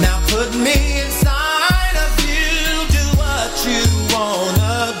 Now put me inside of you, do what you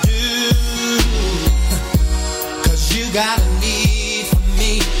wanna do, 'cause you got a need for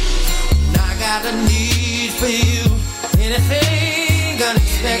me, and I got a need for you. Anything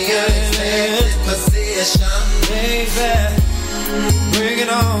unexpected position, baby, bring it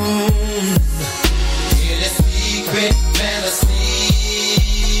on. In a secret fantasy,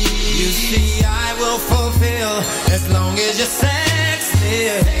 you see I will fulfill as long as you sex me.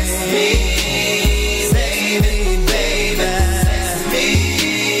 Sex me, baby, baby. Sex me,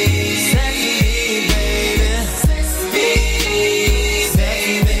 sex me, baby. Sex me,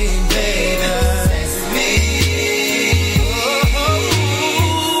 baby, baby. Sex me.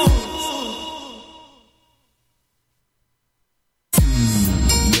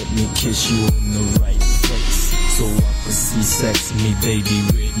 Let me kiss you in the right place, so I can see sex me, baby,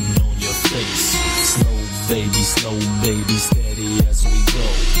 written on your face. Slow baby, steady as we go,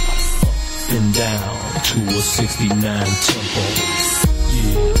 up and down to a 69 tempo.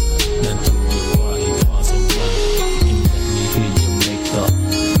 Yeah, then throw your body parts around and let me hear you make the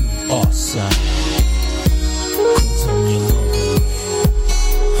R sound. 'Cause I'm your lover, man.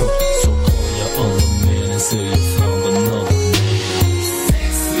 So call your other man and say you found another man.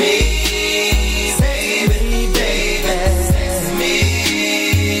 Sex me, baby, baby. Sex me,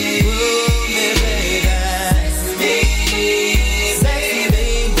 ooh, me, baby. Sex me,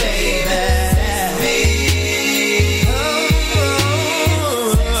 baby, sex me. Oh,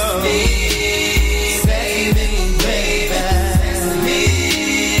 sex me, baby, baby. Sex me,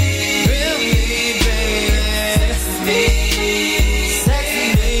 really, baby. Sex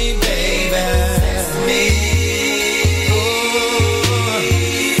me, baby. Sex me.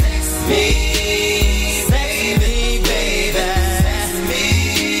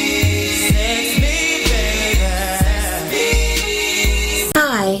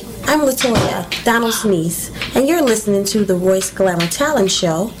 Hi, I'm Latoya, Donald's niece, and you're listening to the Royce Glamour Talent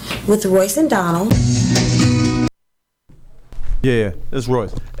Show with Royce and Donald. Yeah, it's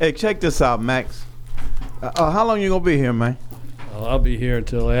Royce. Hey, check this out, Max. How long you gonna be here, man? Well, I'll be here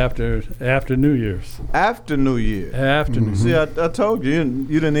until after New Year's. After New Year. After New Year's. See, I told you,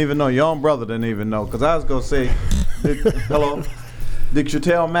 you didn't even know. Your own brother didn't even know. Because I was going to say, hello, did you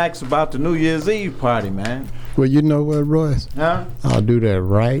tell Max about the New Year's Eve party, man? Well, you know what, Royce? Huh? I'll do that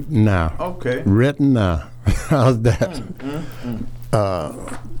right now. Okay. Written now. How's that?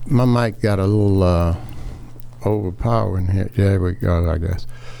 My mic got a little overpowering here. There we go, I guess.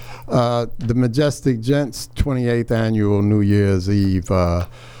 The Majestic Gents 28th Annual New Year's Eve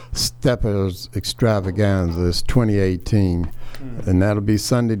Steppers Extravaganza is 2018. And that'll be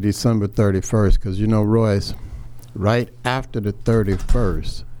Sunday, December 31st. Because, you know, Royce, right after the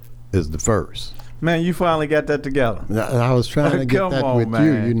 31st is the 1st. Man, you finally got that together. I was trying to get that with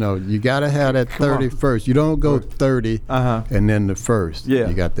you. You know, you got to have that 31st. You don't go 30 and then the 1st. Yeah.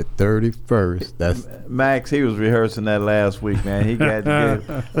 You got the 31st. That's Max, he was rehearsing that last week, man. He got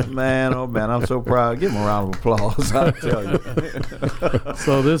man, oh man, I'm so proud. Give him a round of applause, I'll tell you.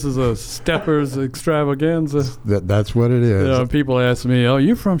 So this is a Steppers Extravaganza. That's what it is. You know, people ask me, "Oh,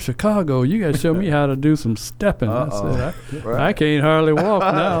 you from Chicago? You got to show me how to do some stepping." I said, I can't hardly walk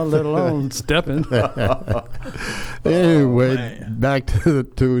now, let alone stepping. Anyway, back to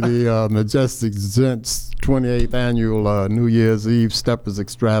the Majestic Gents 28th Annual New Year's Eve Steppers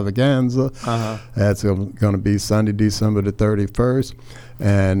Extravaganza. That's going to be Sunday, December the 31st.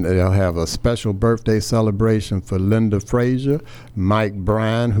 And they'll have a special birthday celebration for Linda Frazier, Mike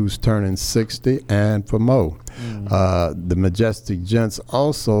Bryan, who's turning 60, and for Mo. The Majestic Gents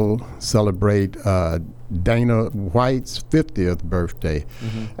also celebrate Dana White's 50th birthday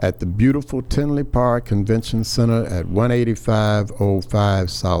at the beautiful Tinley Park Convention Center at 18505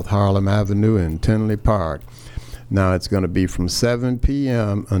 South Harlem Avenue in Tinley Park. Now, it's going to be from 7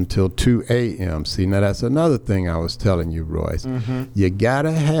 p.m. until 2 a.m. See, now that's another thing I was telling you, Royce. You got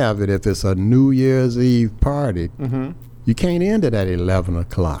to have it if it's a New Year's Eve party. You can't end it at 11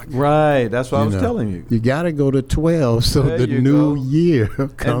 o'clock. Right, that's what I was telling you. You got to go to 12 so the new year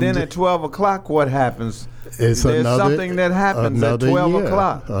comes. And then at 12 o'clock, what happens? There's something that happens at 12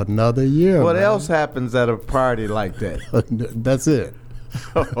 o'clock. Another year. What else happens at a party like that? That's it.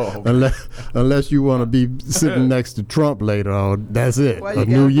 Unless you want to be sitting next to Trump later on, that's it. A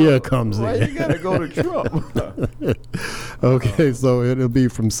new year comes in. Why you got to go to Trump? Okay, so it'll be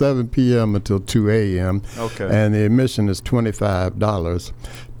from 7 p.m. until 2 a.m. Okay. And the admission is $25.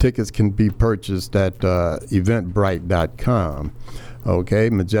 Tickets can be purchased at eventbrite.com. Okay,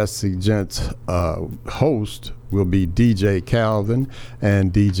 Majestic Gents host will be DJ Calvin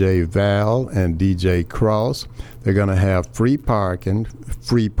and DJ Val and DJ Cross. They're going to have free party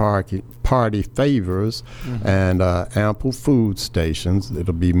favors, and ample food stations.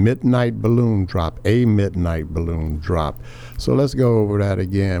 It'll be a midnight balloon drop. So let's go over that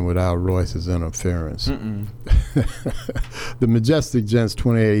again without Royce's interference. The Majestic Gents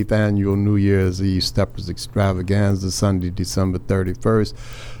 28th Annual New Year's Eve Steppers Extravaganza, Sunday, December 31st.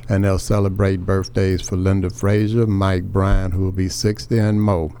 And they'll celebrate birthdays for Linda Frazier, Mike Bryan, who will be 60, and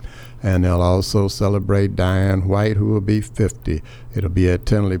Mo. And they'll also celebrate Diane White, who will be 50. It'll be at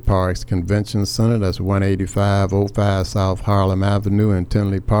Tinley Park's Convention Center. That's 18505 South Harlem Avenue in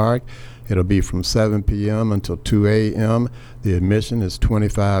Tinley Park. It'll be from 7 p.m. until 2 a.m. The admission is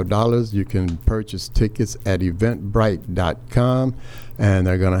 $25. You can purchase tickets at eventbrite.com. And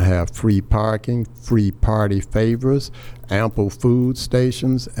they're going to have free parking, free party favors, ample food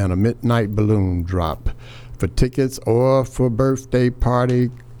stations, and a midnight balloon drop. For tickets or for birthday parties,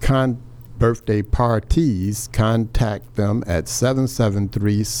 contact them at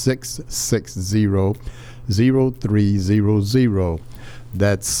 773-660-0300.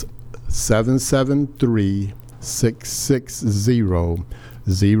 That's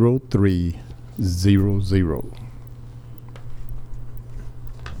 773-660-0300.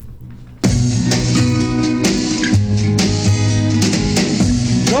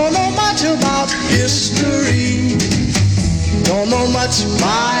 Don't know much about history, don't know much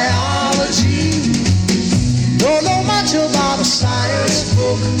biology, don't know much about a science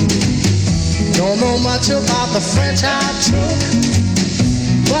book, don't know much about the French I took,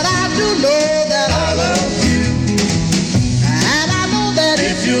 but I do know that I love you, and I know that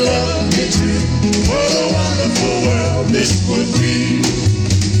if you love me too, what a wonderful world this would be.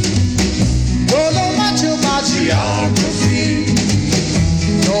 Don't know much about geography,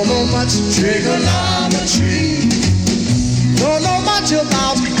 don't know much trigonometry, don't know much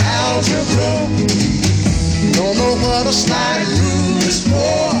about algebra, don't know what a slide rule is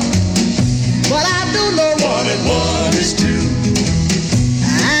for, but I do know 1 and 1 is 2.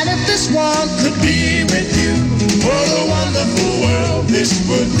 And if this one could be with you. What a wonderful world this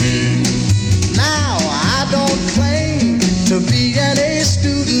would be. Now, I don't claim to be an A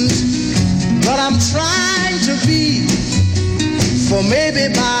student, but I'm trying to be. For maybe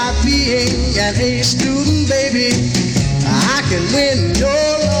by being an A student, baby, I can win your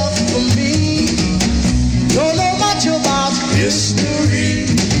love for me. Don't know much about history,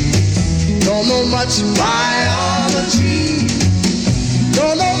 don't know much biology,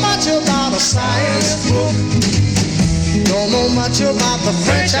 don't know much about a science book, don't know much about the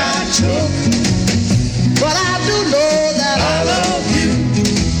French I took, but I do know that I love you,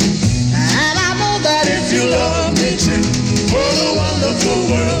 and I know that if you love me too, what a wonderful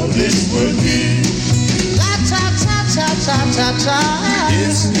world this would be. La ta ta ta ta ta ta.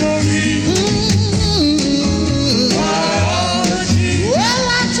 History. Biology. Well,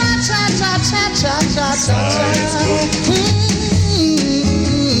 la ta ta ta ta ta ta ta. Science book.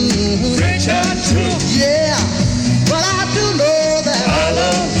 French I took. Yeah, but I do know that I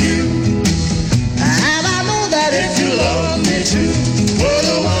love you, and I know that if you love me too, what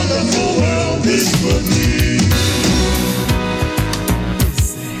a wonderful world this would be.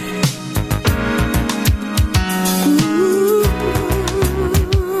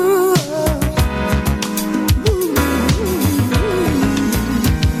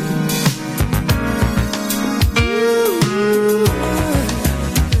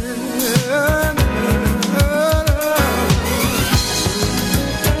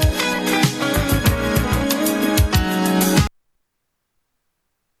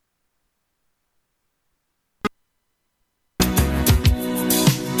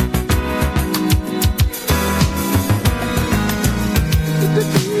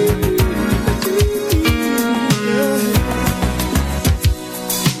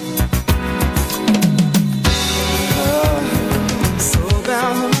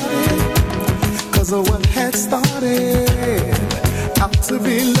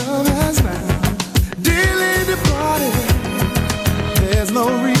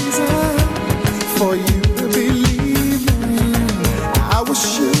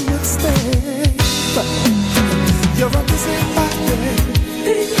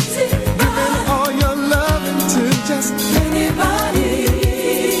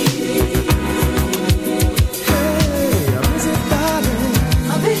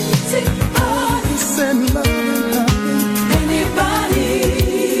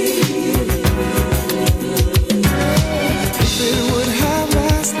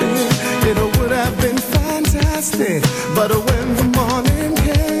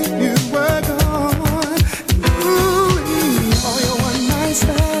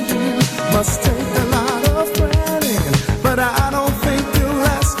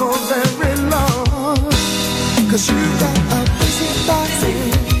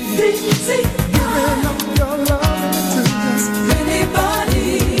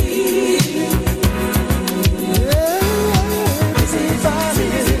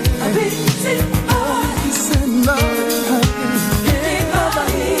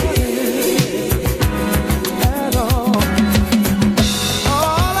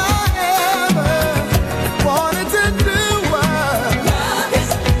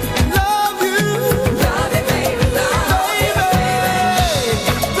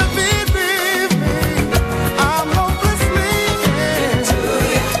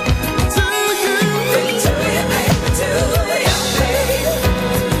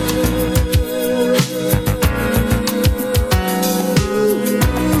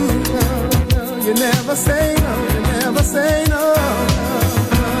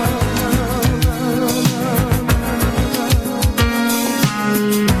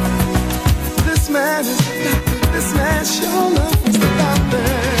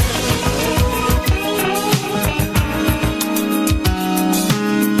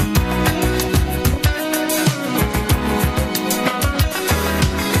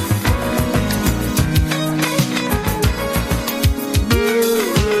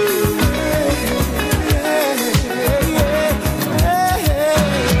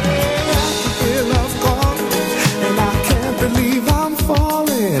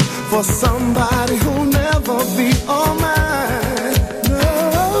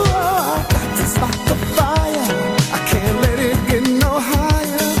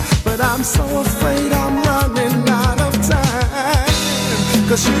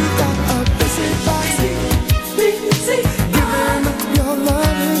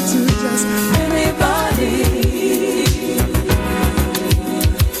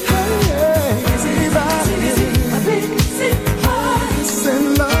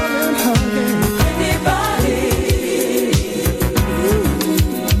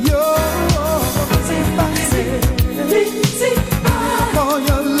 You're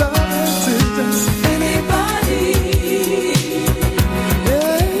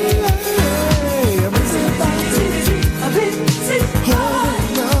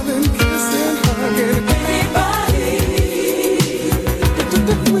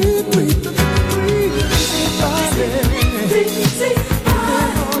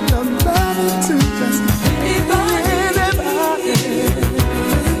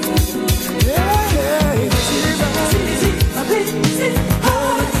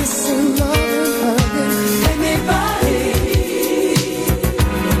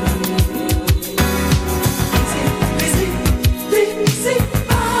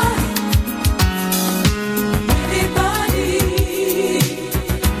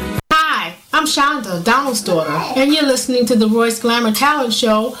Lisa, Donald's daughter, and you're listening to the Royce Glamour Talent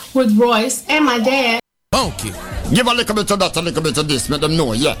Show with Royce and my dad. Okay. Give a little bit of that, a little bit of this, let them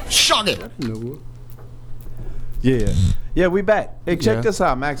know, yeah. Shag it. Yeah, we back. Hey, check this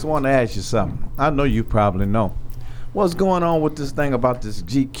out, Max. I want to ask you something. I know you probably know. What's going on with this thing about this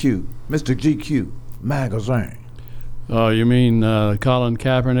GQ, Mr. GQ magazine? Oh, you mean Colin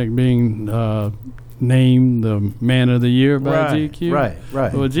Kaepernick being named the Man of the Year by GQ?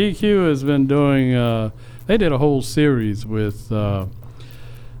 Right. Well, GQ has been doing, they did a whole series with,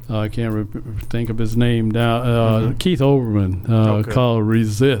 I can't think of his name now, Keith Olbermann, called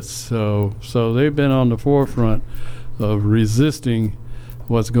Resist. So they've been on the forefront of resisting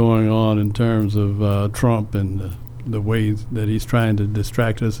what's going on in terms of Trump and the ways that he's trying to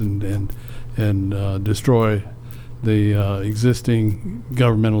distract us and destroy the existing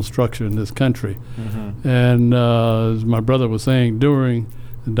governmental structure in this country. And as my brother was saying during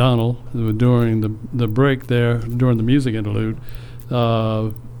the break there, during the music interlude,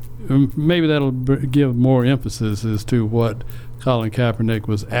 maybe that'll give more emphasis as to what Colin Kaepernick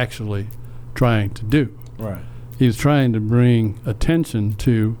was actually trying to do. Right. He was trying to bring attention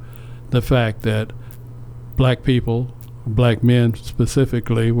to the fact that black people, black men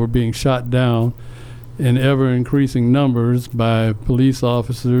specifically, were being shot down in ever-increasing numbers by police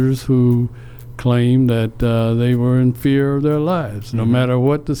officers who claimed that they were in fear of their lives. No matter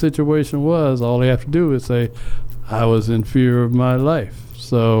what the situation was, all they have to do is say, I was in fear of my life.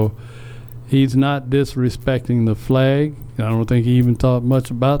 So he's not disrespecting the flag. I don't think he even thought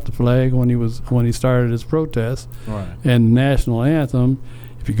much about the flag when he started his protest. Right. And national anthem,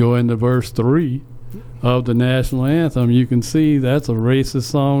 if you go into verse 3 of the national anthem, you can see that's a racist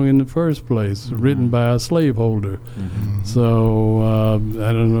song in the first place, written by a slaveholder. So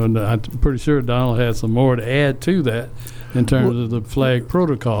I don't know. I'm pretty sure Donald had some more to add to that in terms of the flag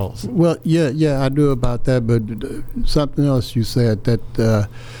protocols. Well, yeah, I do about that. But something else you said, that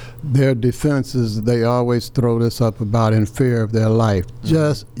their defenses, they always throw this up about in fear of their life.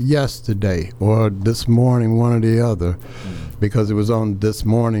 Just yesterday or this morning, one or the other, because it was on this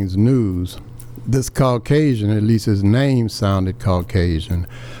morning's news, this Caucasian, at least his name sounded Caucasian,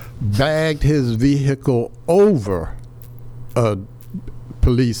 bagged his vehicle over a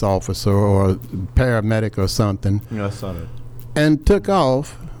police officer or paramedic or something. Yeah, I saw that. And took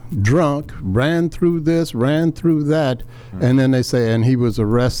off, drunk, ran through this, ran through that, and then they say, and he was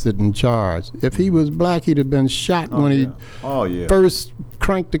arrested and charged. If he was black, he'd have been shot when he first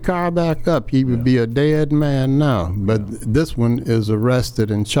cranked the car back up. He would be a dead man now. But this one is arrested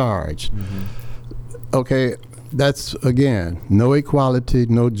and charged. Okay, that's, again, no equality,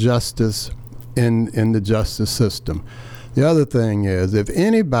 no justice in the justice system. The other thing is, if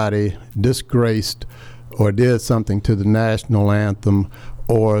anybody disgraced or did something to the national anthem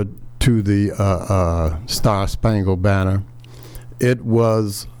or to the Star-Spangled Banner, it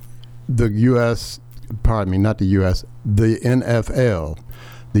was the U.S., pardon me, not the U.S., the NFL.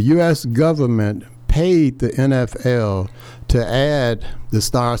 The U.S. government paid the NFL to add the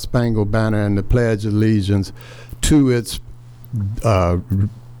Star-Spangled Banner and the Pledge of Allegiance to its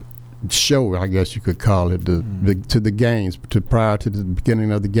show, I guess you could call it, to the games, prior to the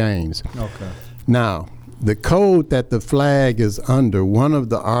beginning of the games. Okay. Now, the code that the flag is under, one of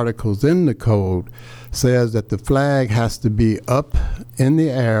the articles in the code says that the flag has to be up in the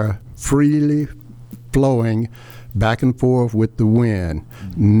air, freely flowing back and forth with the wind.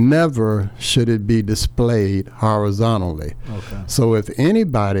 Never should it be displayed horizontally. Okay. So if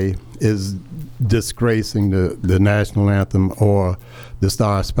anybody is disgracing the national anthem or the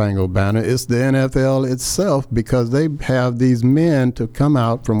Star-Spangled Banner, it's the NFL itself, because they have these men to come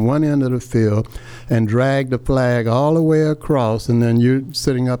out from one end of the field and drag the flag all the way across, and then you're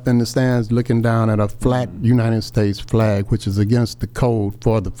sitting up in the stands looking down at a flat United States flag, which is against the code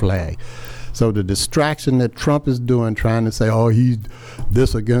for the flag. So the distraction that Trump is doing, trying to say, oh, he's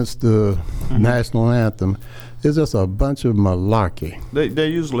this against the national anthem, is just a bunch of malarkey. They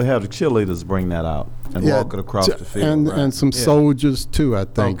usually have the cheerleaders bring that out and walk it across the field. And some soldiers too, I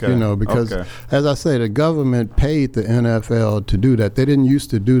think, because as I say, the government paid the NFL to do that. They didn't used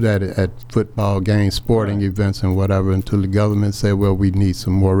to do that at football games, sporting events and whatever, until the government said, well, we need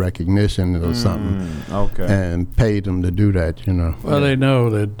some more recognition or something. And paid them to do that, Well, they know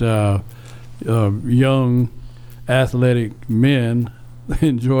that young athletic men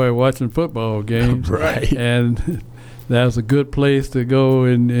enjoy watching football games. Right. And that's a good place to go.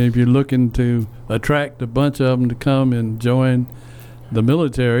 And if you're looking to attract a bunch of them to come and join the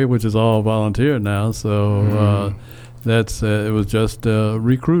military, which is all volunteer now, so that's it was just a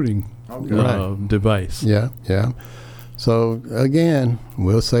recruiting device. Yeah. So again,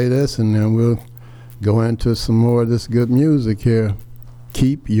 we'll say this, and then we'll go into some more of this good music here.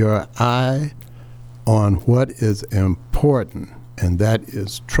 Keep your eye on what is important, and that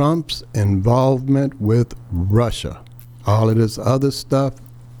is Trump's involvement with Russia. All of this other stuff,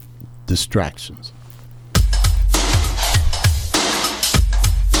 distractions.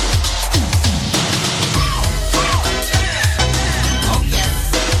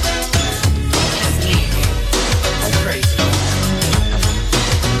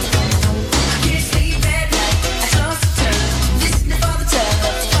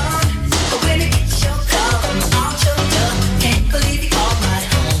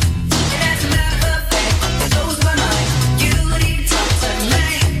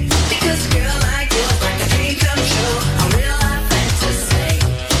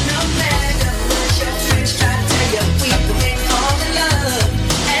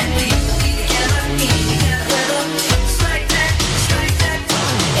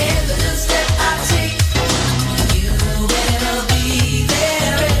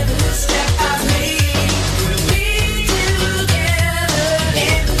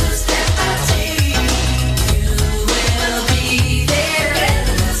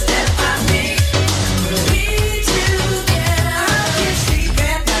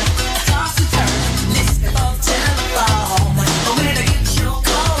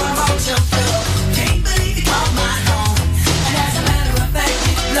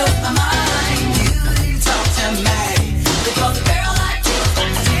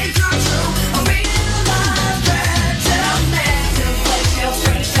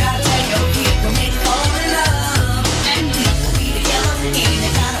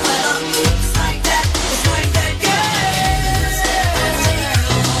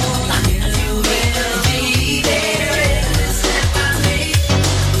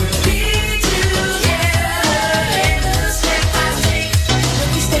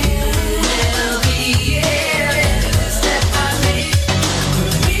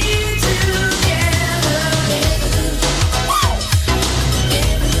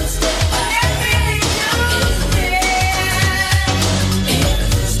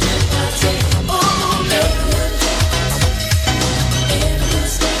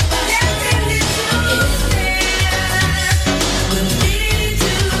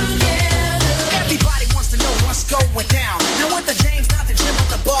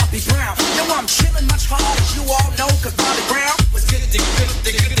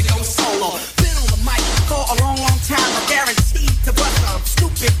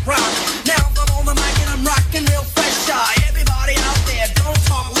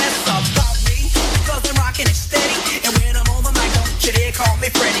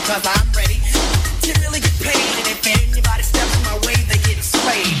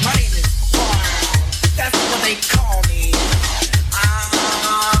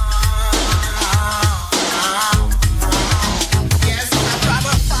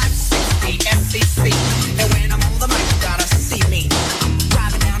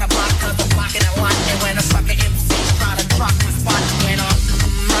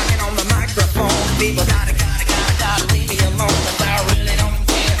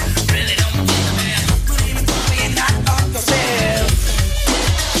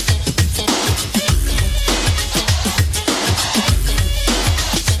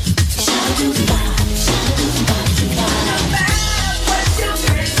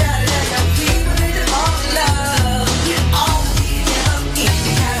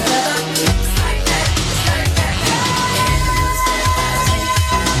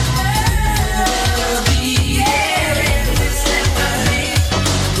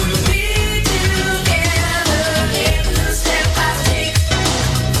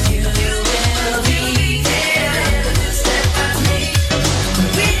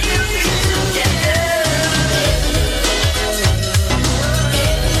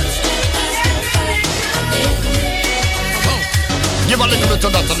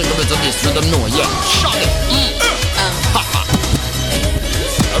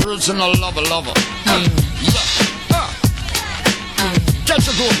 Original lover. Catch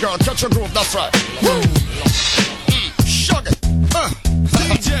a groove, girl, catch a groove, that's right. Shug it.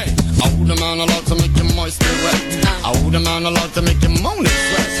 DJ. I would a man allowed to make you moist and wet. I would a man allowed to make you moan and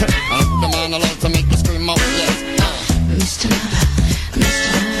sweat. I would a man allowed to make you scream out, yes. Mr. Lover,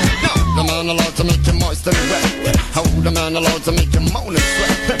 Mr. Lover. No, the man allowed to make you moist and wet. I would a man allowed to make you moan and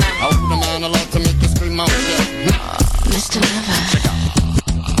sweat. I would a man allowed to make you scream out, yes. Mr. Lover.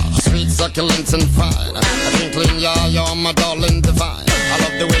 Sweet, succulent and fine. I think clean, yeah, you're my darling divine. I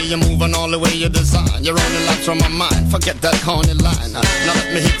love the way you move and all the way you design. You're on the lights from my mind, forget that corny line. Now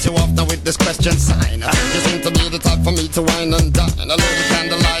let me hit you off now with this question sign. You seem to be the type for me to wine and dine. A little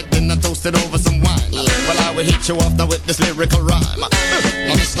candlelight, dinner toasted over some wine. start you off now with this lyrical rhyme. Now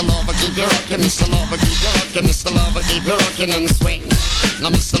Mr. Lover, keep you rockin', Mr. Lover, keep you rockin', Mr. Lover, keep you rockin' and swing. Now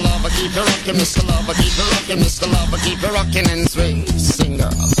Mr. Lover, keep you rockin', Mr. Lover, keep you rockin', Mr. Lover, keep you rockin' and swing. Sing,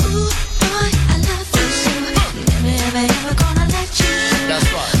 girl. Ooh, boy, I love you so. Never ever gonna let you go. That's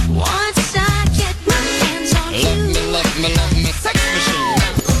right. Once I get my hands on you. Love me, sex machine.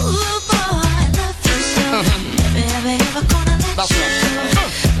 Ooh, boy, I love you so. Never ever gonna let That's you right. go.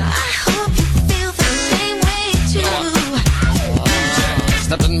 I hope you feel the same way too.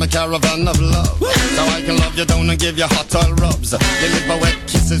 Step in my caravan of love, so I can love you down and give you hot oil rubs. Deliver wet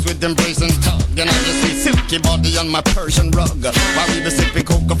kisses with embrace and tug, and I just see silky body on my Persian rug. While we be sipping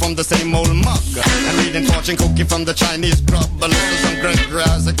cocoa from the same old mug, and reading fortune cookie from the Chinese grub. A little some Greg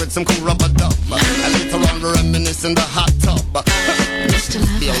Isaac with some cool rubber dub, and later on we reminisce in the hot tub. Mr.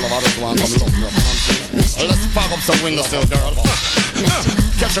 Lover, be a lot of one from love. Let's pop up some windowsill, girl.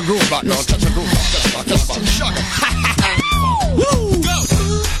 Catch a groove back, girl. Catch a groove back. Catch a back. Shut up. Woo! Go!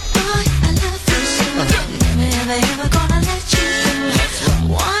 boy, I love you so. Never ever gonna let you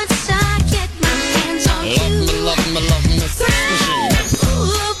go. Once I get my hands on you. Love me, sex machine.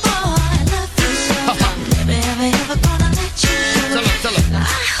 Ooh, boy, I love you so. Never ever gonna let you go. Tell her. I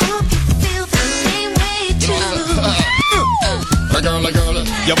hope you feel the same way too. Girly,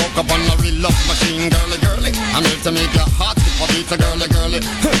 you woke up on a real love machine, girly. I'm here to make you hot, for beat a girly.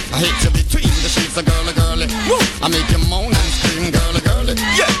 I hate you between the sheets, a girly. Woo! I make you moan and scream, girly.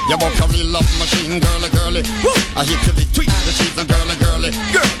 Yeah, you woke a real love machine, girly. Woo! I hate you between the sheets, a girly.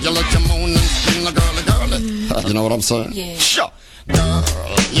 Girl, you let you moan and scream, a girly. You know what I'm saying? Yeah. Sure. Girl,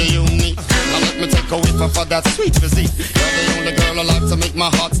 you're unique. Now let me take a whiff for that sweet physique. You're the only girl I like to make my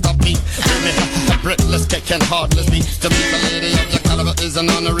heart stop beat. Give me a breathless kick and heartless beat. To be the lady of your caliber is an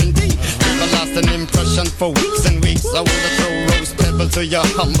honor indeed. Leave a lasting impression for weeks and weeks. I wanna throw rose pebble to your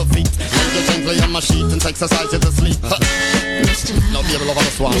humble feet. Lay you gently on my sheet and take society to sleep. Mr. Lover, Love you, love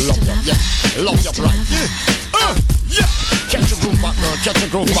us one, love you, yeah. Love you, right. Yeah. Catch a groove back, girl, catch a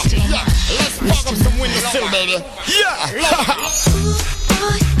groove back. Yeah. Let's pop up some windowsill, baby. Yeah. ooh,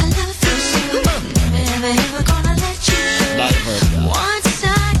 boy, I love you so. Never ever gonna let you go. Once I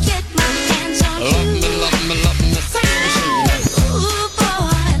get my hands on you. Love me, sex machine. Ooh,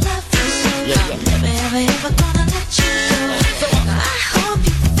 boy, I love you so. Never ever gonna let you go. I hope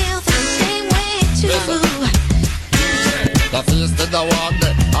you feel the same way too. The face to the wall,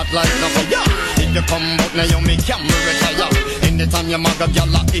 hot like a fire. If you come out now, you make camera retire. Anytime you mag a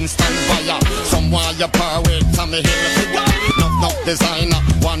gyal, instant fire. Someone you par with, Tommy Hilfiger. Enough designer,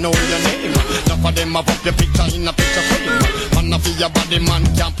 wanna know your name. Enough of them have up your picture in a picture frame. Wanna feel your body, man,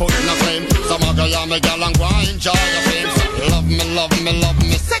 can't put in a frame. Some of you make gyal and go enjoy your fame. So love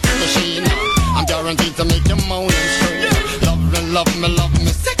me, sex machine. I'm guaranteed to make you moan and scream. Love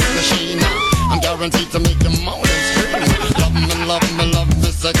me, sex machine. I'm guaranteed to make you moan and scream. Love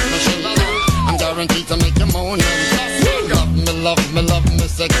me, sex machine. I'm guaranteed to make you moan and scream. Love me,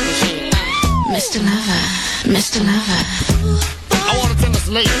 sex machine. Mr. Lover. I want to tell this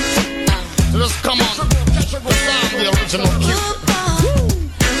lady to just come on, sound the original cue.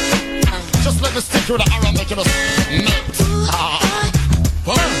 Just let me stick through the arrow, make it us melt.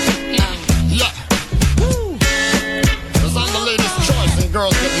 Yeah. Cause I'm the lady's choice and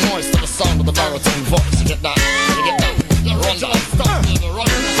girls get moist to the sound of the baritone voice. You get that? You run that stuff,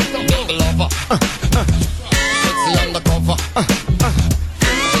 baby lover. Sexy undercover.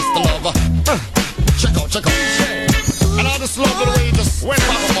 Mr. Lover. Check out. And I just love the way you just went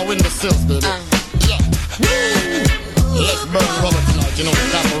back on my windowsills, baby. Yeah. Let's burn rubber tonight, you know,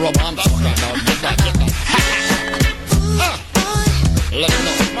 tap a rubber. I'm just right now. Get that. Let me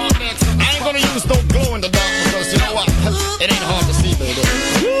know. I ain't gonna use no glow in the dark because you know what? It ain't hard to see, baby.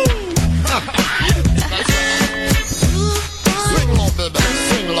 That's right. Swing low, baby.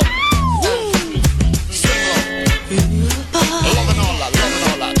 Swing low. Loving all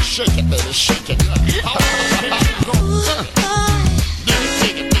that. Shake it, baby. Shake it.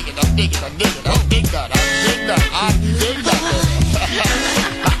 Dig that.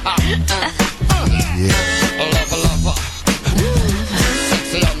 Yeah. Lover.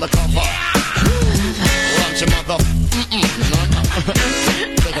 Sexy on the cover. Lunch your mother.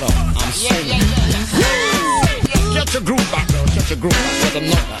 Take it off. I'm swinging. Get your groove back, girl. Let them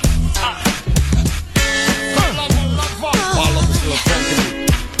know that. I love this little funky beat.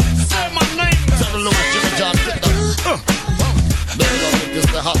 Say my name. Tell the little Jimmy John. Get that. Baby, love this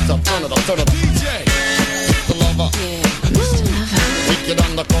the hot tub. Turn it up. DJ. Mr. Lover. Yeah, Mr. Lover. Wicked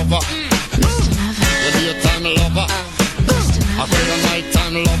undercover. Mr. Lover. You be a time lover. I feel a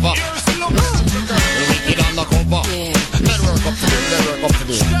nighttime lover. You wicked undercover. Yeah. Better work up to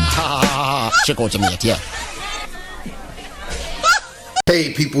this. Ha. Check out your mate, yeah.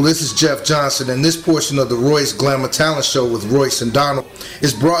 Hey people, this is Jeff Johnson, and this portion of the Royce Glamour Talent Show with Royce and Donald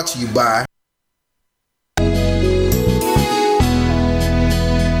is brought to you by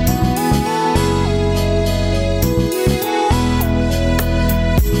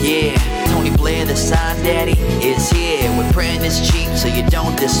The sign daddy is here. With printing is cheap, so you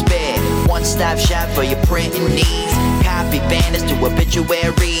don't despair. One-stop shop for your printing needs. Copy banners to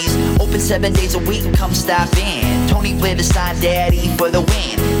obituaries. Open 7 days a week, come stop in. Tony Blair, the sign daddy for the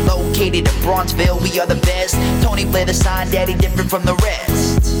win. Located in Bronxville, we are the best. Tony Blair, the sign daddy, different from the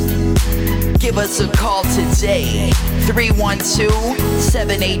rest. Give us a call today,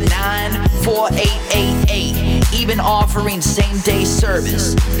 312-789-4888. Even offering same-day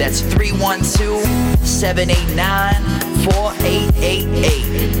service. That's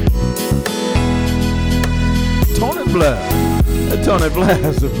 312-789-4888. Tony Blair. Tony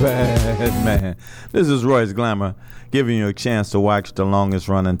Blair's a bad man. This is Royce Glamour giving you a chance to watch the longest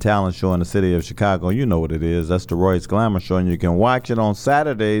running talent show in the city of Chicago. You know what it is. That's the Royce Glamour Show, and you can watch it on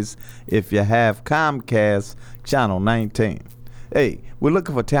Saturdays if you have Comcast Channel 19. Hey, we're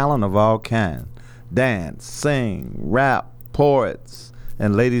looking for talent of all kinds. Dance, sing, rap, poets,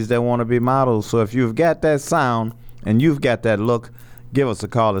 and ladies that want to be models. So if you've got that sound and you've got that look, give us a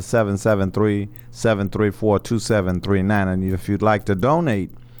call at 773-734-2739. And if you'd like to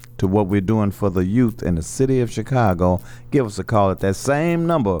donate to what we're doing for the youth in the city of Chicago, give us a call at that same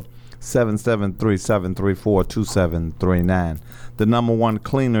number, 773-734-2739. The number one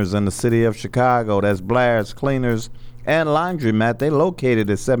cleaners in the city of Chicago, that's Blair's Cleaners and Laundromat. They located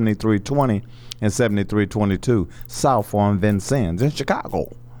at 7320 and 7322 South on Vincennes in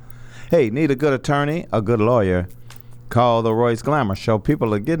Chicago. Hey, need a good attorney, a good lawyer? Call the Royce Glamour Show.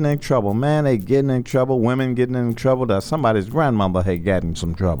 People are getting in trouble, man. They getting in trouble. Women getting in trouble. That somebody's grandmother had gotten in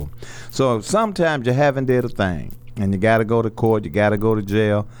some trouble. So sometimes you haven't did a thing, and you got to go to court. You got to go to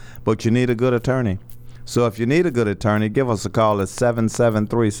jail, but you need a good attorney. So if you need a good attorney, give us a call at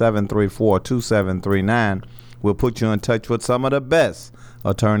 773-734-2739. We'll put you in touch with some of the best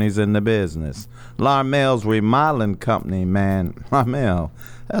attorneys in the business. Larmel's Remodeling Company, man. Larmel,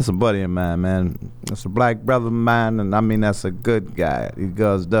 that's a buddy of mine, man. That's a black brother of mine, and I mean, that's a good guy. He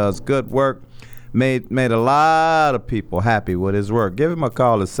does good work. Made a lot of people happy with his work. Give him a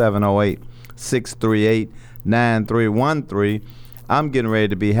call at 708-638-9313. I'm getting ready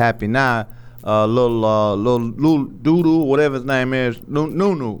to be happy now. Little Doodoo, whatever his name is,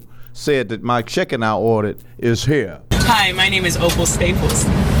 Nunu, said that my chicken I ordered is here. Hi, my name is Opal Staples,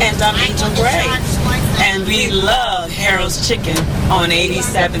 and I'm Angel Gray, and we love Harold's Chicken on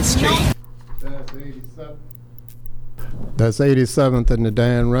 87th Street. That's 87th and the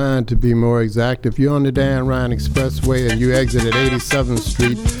Dan Ryan, to be more exact. If you're on the Dan Ryan Expressway and you exit at 87th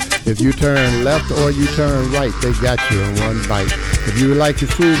Street, if you turn left or you turn right, they got you in one bite. If you would like your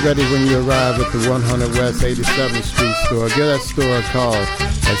food ready when you arrive at the 100 West 87th Street store, give that store a call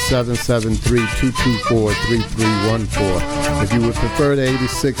at 773-224-3314. If you would prefer the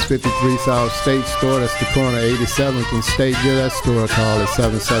 8653 South State store, that's the corner 87th and State, give that store a call at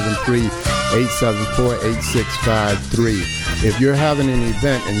 773-874-8653. If you're having an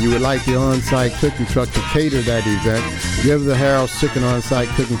event and you would like the on-site cooking truck to cater that event, give the Harold's Chicken on-site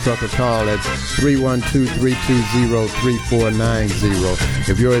cooking truck a call at 312-320-3490.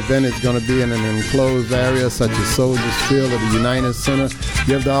 If your event is going to be in an enclosed area such as Soldiers Field or the United Center,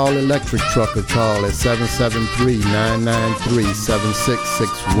 give the all-electric truck a call at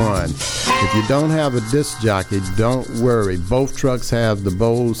 773-993-7661. If you don't have a disc jockey, don't worry. Both trucks have the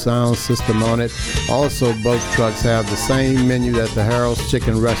Bose sound system on it. Also, both trucks have the same menu that the Harold's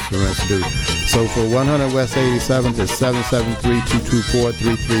Chicken restaurants do. So for 100 West 87th, it's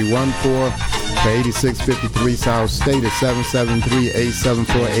 773-224-3314. For 8653 South State, it's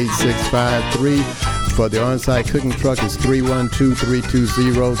 773-874-8653. For the on-site cooking truck, it's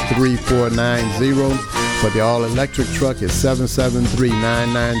 312-320-3490. For the all-electric truck, it's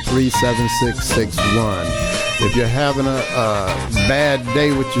 773-993-7661. If you're having a bad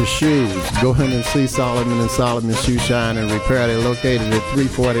day with your shoes, go in and see Solomon & Solomon Shoe Shine and Repair. They're located at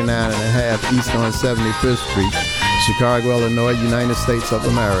 349 and a half East on 75th Street, Chicago, Illinois, United States of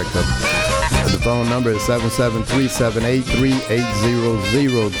America. The phone number is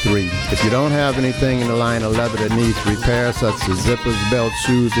 773-783-8003. If you don't have anything in the line of leather that needs repair, such as zippers, belts,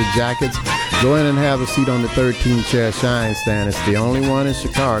 shoes, or jackets, go in and have a seat on the 13-chair shine stand. It's the only one in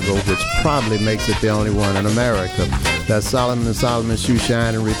Chicago, which probably makes it the only one in America. That's Solomon & Solomon Shoe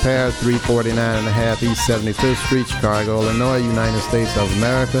Shine and Repair, 349 and a half East 75th Street, Chicago, Illinois, United States of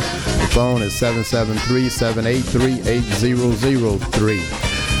America. The phone is 773-783-8003.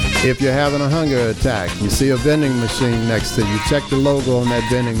 If you're having a hunger attack, you see a vending machine next to you, check the logo on that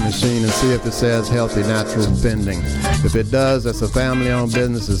vending machine and see if it says Healthy Natural Vending. If it does, that's a family-owned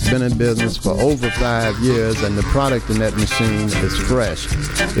business. It's been in business for over 5 years, and the product in that machine is fresh.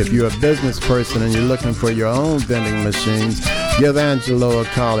 If you're a business person and you're looking for your own vending machines, give Angelo a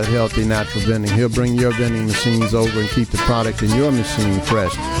call at Healthy Natural Vending. He'll bring your vending machines over and keep the product in your machine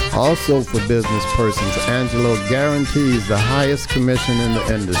fresh. Also for business persons, Angelo guarantees the highest commission in the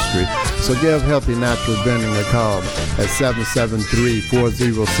industry. So give Healthy Natural Vending a call at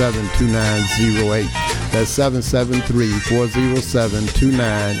 773-407-2908. That's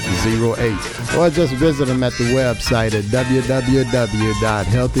 773-407-2908. Or just visit them at the website at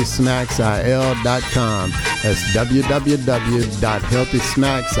www.healthysnacksil.com. That's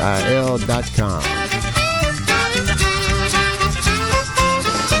www.healthysnacksil.com.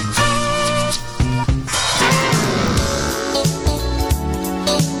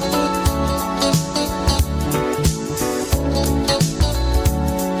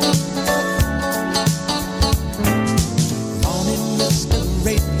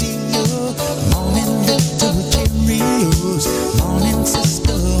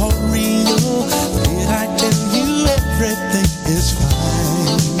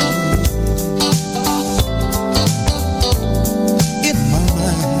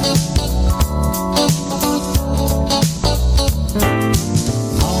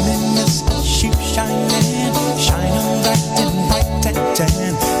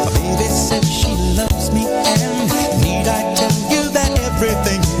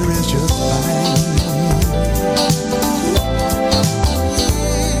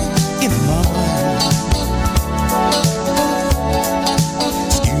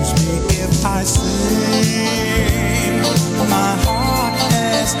 Touch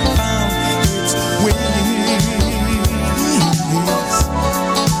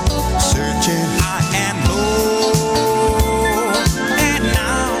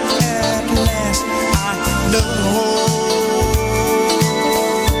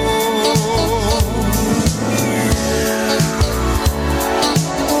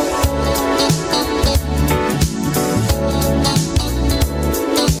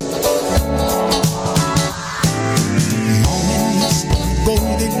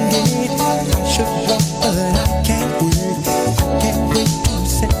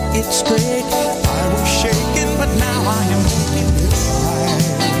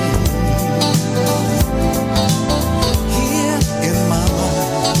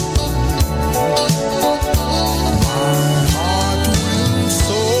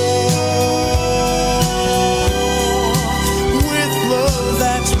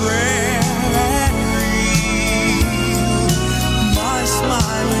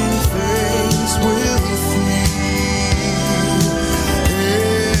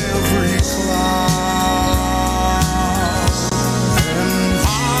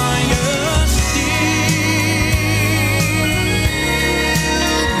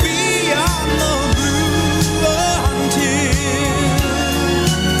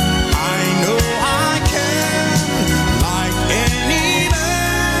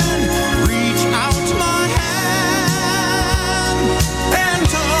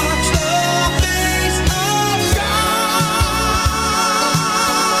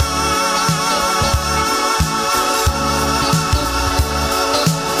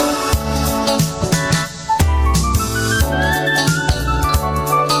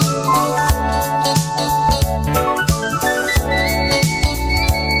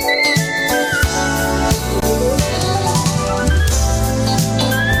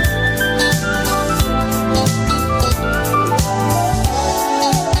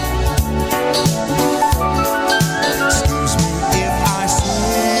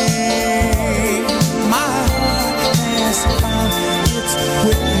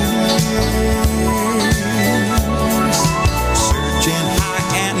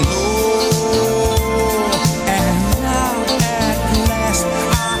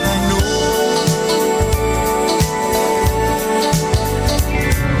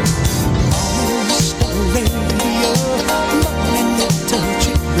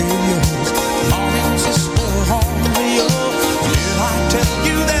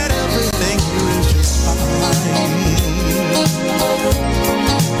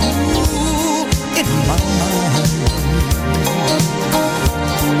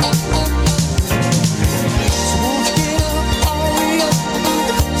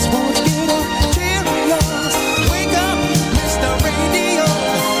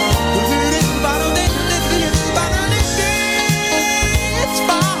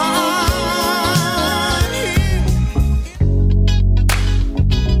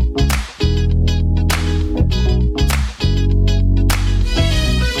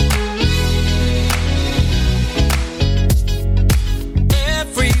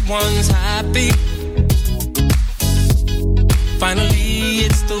everyone's happy. Finally,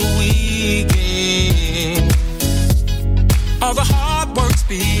 it's the weekend. All the hard work's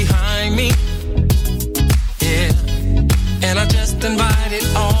behind me. Yeah. And I just invited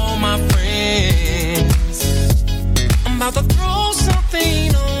all my friends. I'm about to throw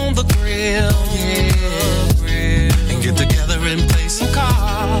something on the grill, yeah. And get together and play some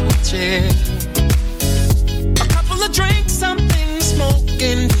cards, yeah. A couple of drinks, something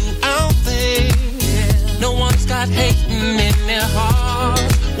smoking, do our thing, yeah. No one's got hating in their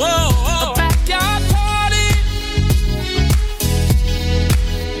hearts. Whoa, a backyard party.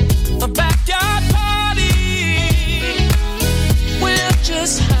 A backyard party. We'll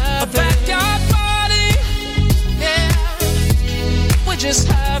just have a backyard party. Yeah. We're just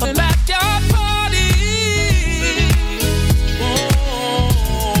having a backyard party.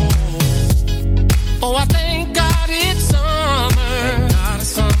 Oh, I thank God it's summer. God it's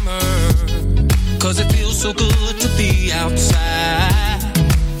summer. 'Cause it feels so good to be outside.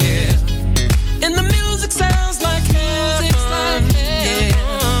 Yeah. And the music sounds like heaven. Yeah.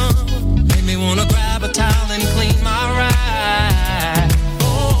 Made me wanna grab a towel and clean my ride.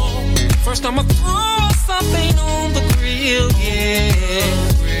 Oh, first I'ma throw something on the grill,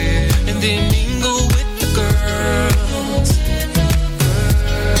 yeah. And then mingle with the girls.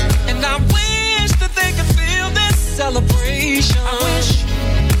 And I wish that they could feel this celebration. I wish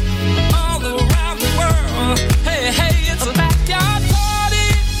all around the world. Hey, hey, it's a backyard party.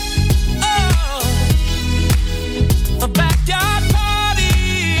 Oh, a backyard party.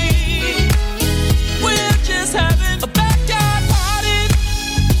 We're just having a backyard party.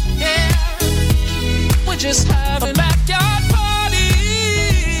 Yeah, we're just having a backyard party.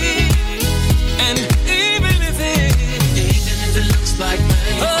 And even if it looks like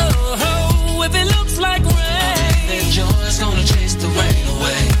rain. Oh, if it looks like rain, that joy's gonna chase the rain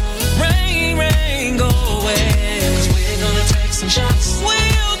away. Rain, rain, go away. 'Cause we're gonna take some shots.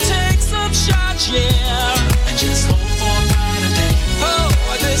 We'll take some shots, yeah. And just hope for a brighter day. Oh,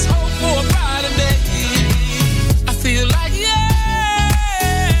 I just hope for a brighter day. I feel like, yeah.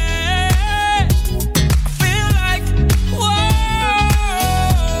 I feel like, whoa.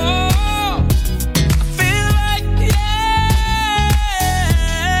 I feel like, yeah.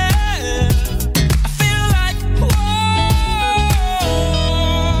 I feel like, whoa.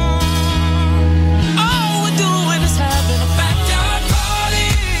 All we're doing is having a backyard party.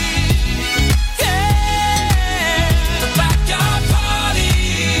 Yeah, a backyard party.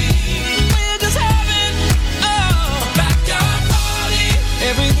 We're just having a backyard party.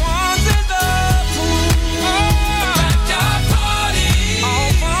 Everyone's in the pool. Backyard party. All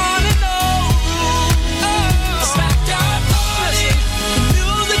fun and no rules. Backyard party. The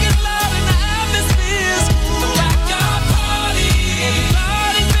music is loud and the atmosphere's cool. Backyard party.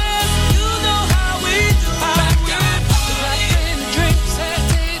 Everybody's there, you know how we do. Backyard party. The drinks,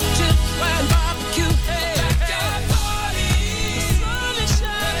 chips, and barbecue. Backyard party. The sun is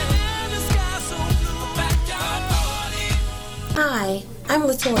shining and the sky's so blue. Backyard party. Hi, I'm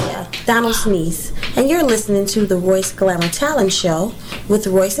Latoya, Donald's niece, and you're listening to the Royce Glamour Talent Show with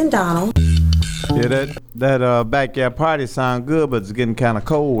Royce and Donald. Yeah, that backyard party sound good, but it's getting kind of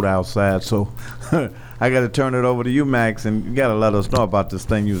cold outside, so I got to turn it over to you, Max, and you got to let us know about this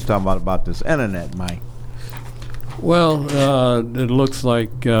thing you was talking about this internet, Mike. Well, it looks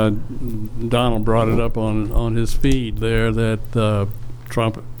like Donald brought it up on his feed there that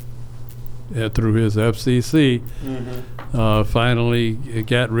Trump, through his FCC, finally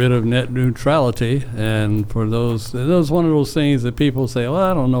got rid of net neutrality. And for those, it was one of those things that people say,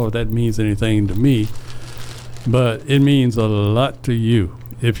 well, I don't know if that means anything to me, but it means a lot to you.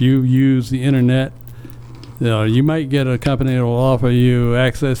 If you use the internet, you might get a company that will offer you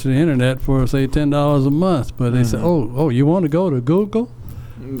access to the internet for, say, $10 a month, but they say, oh, you want to go to Google?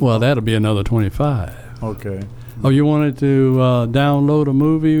 Well, that'll be another $25. Okay. Oh, you wanted to download a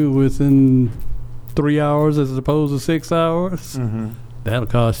movie within 3 hours as opposed to 6 hours? That'll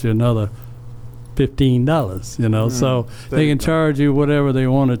cost you another $15, you know. So they can charge you whatever they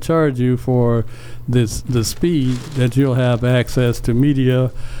want to charge you for the speed that you'll have access to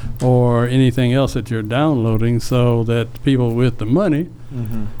media or anything else that you're downloading, so that people with the money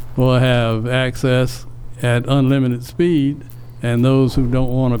will have access at unlimited speed, and those who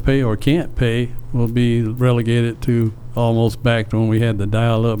don't want to pay or can't pay will be relegated to almost back to when we had the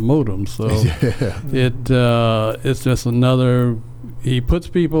dial-up modem. So it's just another. He puts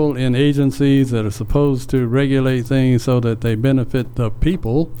people in agencies that are supposed to regulate things so that they benefit the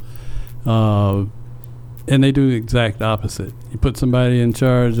people, and they do the exact opposite. You put somebody in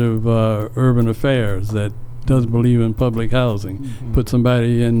charge of urban affairs that doesn't believe in public housing. Put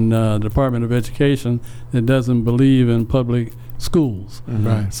somebody in the Department of Education that doesn't believe in public schools.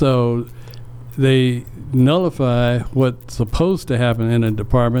 Right. So they nullify what's supposed to happen in a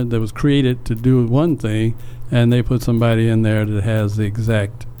department that was created to do one thing, and they put somebody in there that has the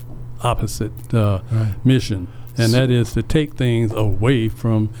exact opposite mission, and that is to take things away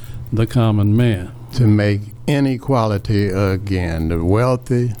from the common man. To make inequality again. The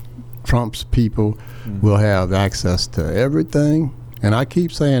wealthy, Trump's people, will have access to everything. And I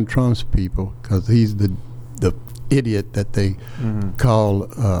keep saying Trump's people because he's the idiot that they call,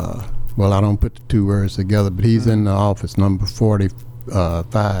 well, I don't put the two words together, but he's in the office, number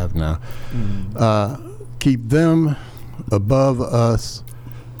 45 now. Keep them above us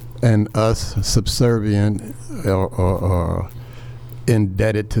and us subservient or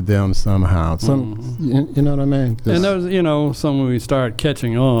indebted to them somehow. You know what I mean? And there's, some we start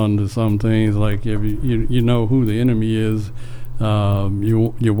catching on to some things, like if you know who the enemy is,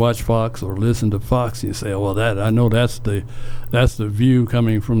 you watch Fox or listen to Fox, you say, well, I know that's the view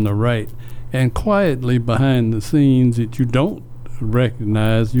coming from the right. And quietly behind the scenes that you don't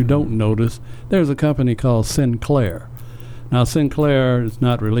recognize, you don't notice, there's a company called Sinclair. Now, Sinclair is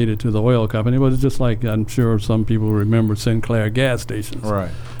not related to the oil company, but it's just like, I'm sure some people remember Sinclair gas stations. Right.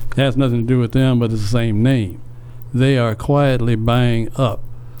 It has nothing to do with them, but it's the same name. They are quietly buying up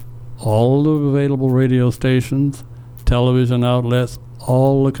all the available radio stations, television outlets,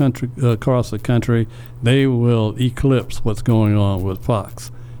 all the country, across the country. They will eclipse what's going on with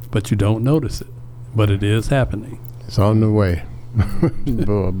Fox, but you don't notice it. But it is happening. It's on the way.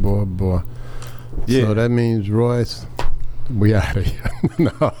 boy. Yeah. So that means, Royce, we out of here.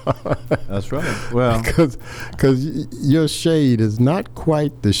 No. That's right. Well, because your shade is not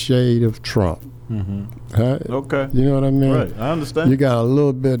quite the shade of Trump. Huh? Okay. You know what I mean? Right. I understand. You got a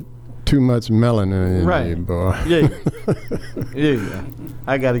little bit too much melanin in you, boy. Yeah.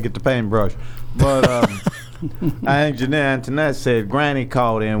 I got to get the paintbrush. But I think Janelle Antoinette said Granny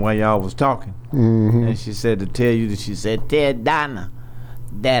called in while y'all was talking, and she said to tell you that she said, tell Donna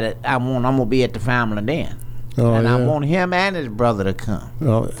that I'm gonna be at the family then. And I want him and his brother to come.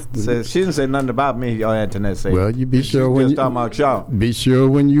 So she didn't say nothing about me, y'all. Antoinette said. Well, you be sure when just talking about y'all. Be sure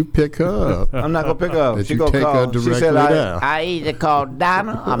when you pick her up. I'm not gonna pick her up. She gonna call. She said I either call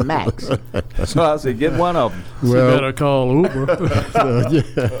Donna or Max. So I said, get one of them. Well, she better call Uber.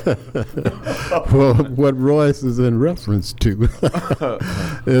 Well, what Royce is in reference to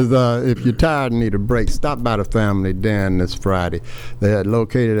is if you're tired and need a break, stop by the Family Den this Friday. They're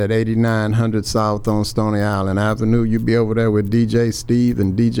located at 8900 South on Stony Island Avenue. You'll be over there with DJ Steve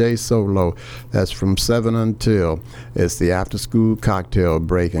and DJ Solo. That's from 7 until. It's the after school cocktail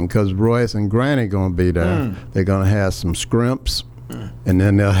break. And because Royce and Granny going to be there, they're going to have some scrimps, and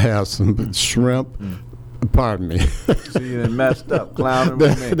then they'll have some shrimp. Pardon me. See, you done messed up. Clowning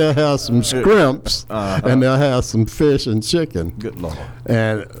with me. They'll have some scrimps, and they'll have some fish and chicken. Good Lord.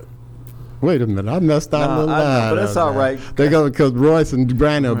 And wait a minute, I messed out a little line. But that's all right. They're going because Royce and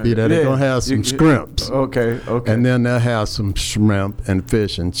Granny will be there. They're going to have some scrimps. Okay. And then they'll have some shrimp and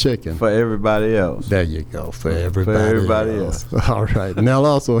fish and chicken. For everybody else. There you go, for everybody else. All right. And they'll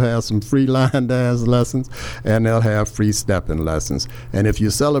also have some free line dance lessons, and they'll have free stepping lessons. And if you're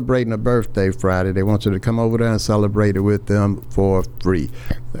celebrating a birthday Friday, they want you to come over there and celebrate it with them for free.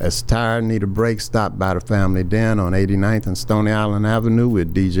 That's tired, need a break, stop by the Family Den on 89th and Stony Island Avenue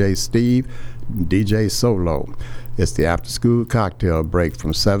with DJ Steve, DJ Solo. It's the after school cocktail break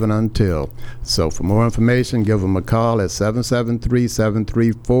from 7 until. So for more information, give them a call at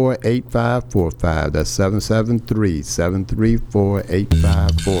 773-734-8545. That's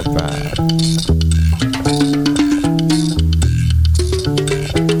 773-734-8545.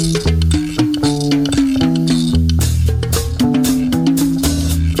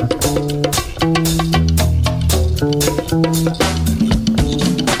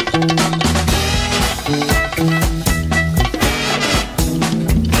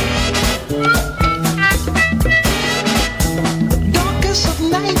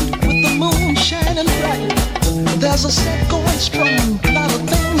 There's a set going strong, a lot of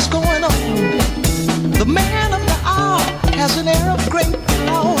things going on. The man of the hour has an air of great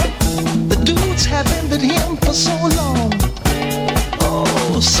power. The dudes have envied him for so long.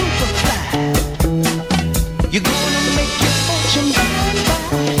 Oh, Superfly, you're gonna make your fortune by and by.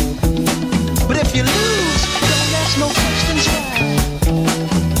 But if you lose, don't ask no questions why.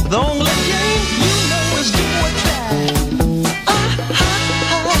 The only game you know is do or die.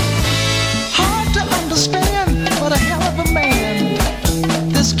 Hard to understand, but a hell of a man.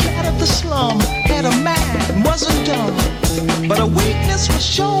 This cat of the slum had a mind, wasn't dumb. But a weakness was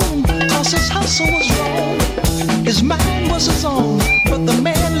shown, cause his hustle was wrong. His mind was his own, but the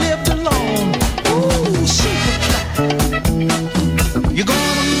man lived alone. Ooh, super fly. You're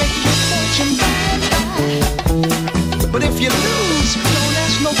gonna make your fortune by and by. But if you lose, don't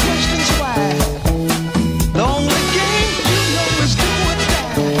ask no questions why. The only game you know is do or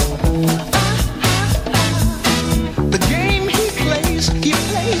die. The game he plays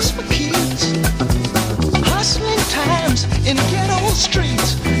for keys. Hustling times in ghetto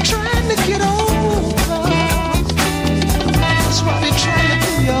streets, trying to get over. That's what they're trying to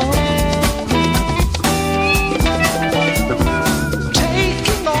do, y'all.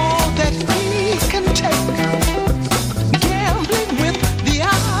 Taking all that he can take, gambling with the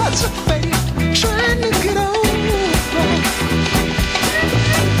odds of fate, trying to get over,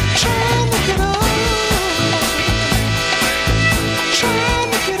 trying to get over, trying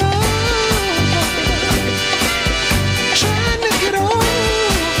to get over, trying to get over.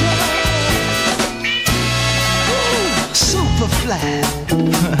 Ooh, super fly.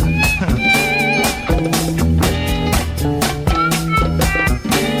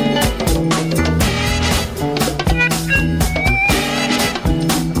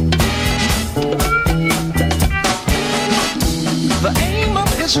 The aim of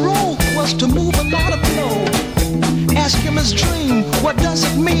his role was to move a lot of flow. Ask him his dream, what does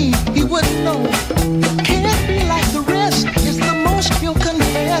it mean? He wouldn't know. Can't be like the rest, is the most he'll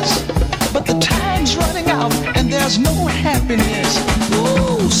confess. But the time's running out and there's no happiness.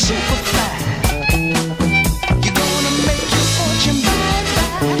 Ooh, super fly. You're gonna make your fortune by and by.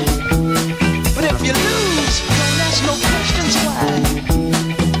 But if you lose, don't ask no questions why.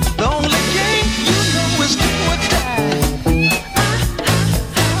 The only game you know is do or die.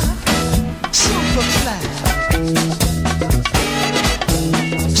 Super fly.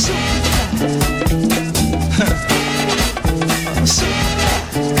 Super fly. Super fly.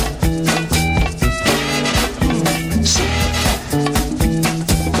 Super fly.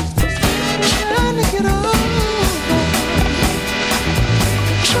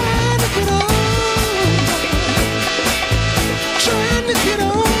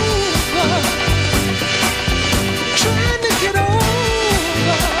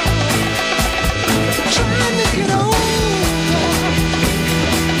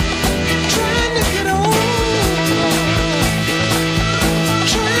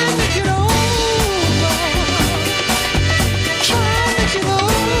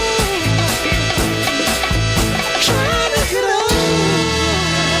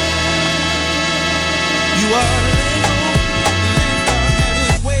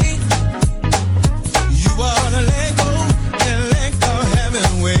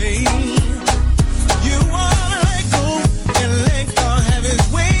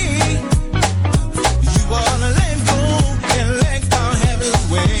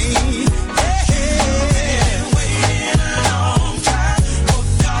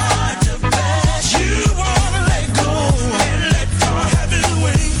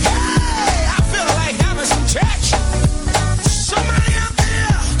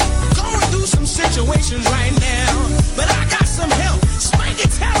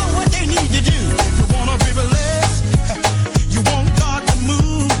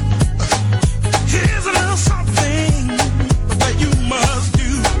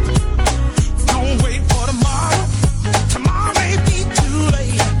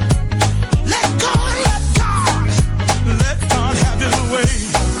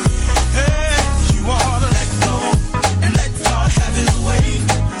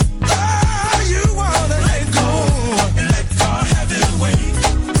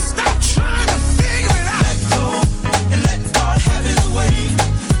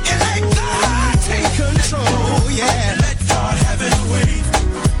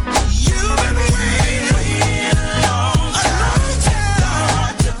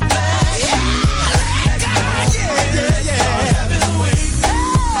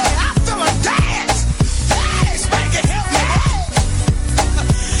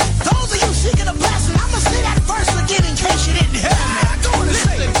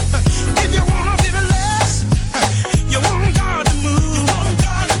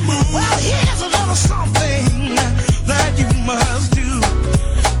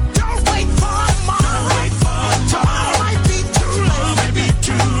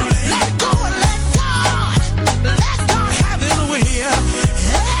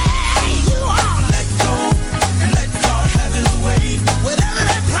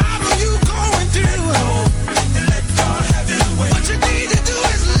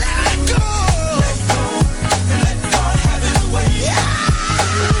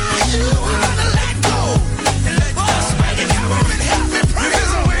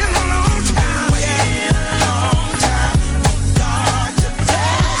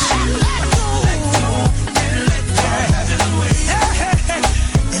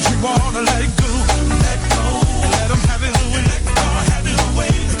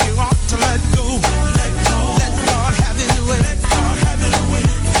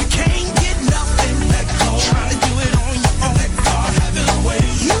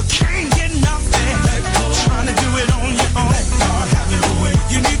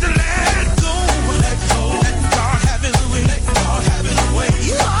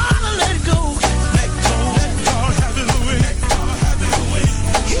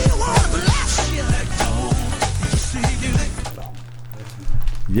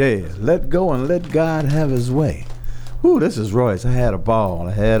 Yeah, let go and let God have his way. Ooh, this is Royce. I had a ball.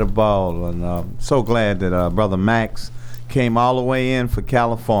 And I'm so glad that Brother Max came all the way in for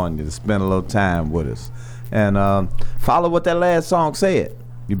California to spend a little time with us. And follow what that last song said.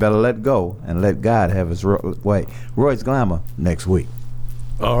 You better let go and let God have his way. Royce Glamour next week.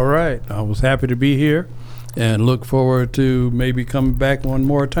 All right. I was happy to be here and look forward to maybe coming back one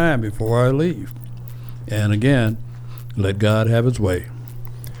more time before I leave. And again, let God have his way.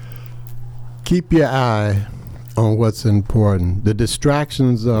 Keep your eye on what's important. The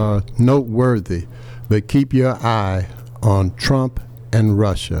distractions are noteworthy, but keep your eye on Trump and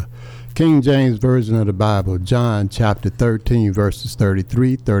Russia. King James Version of the Bible, John chapter 13, verses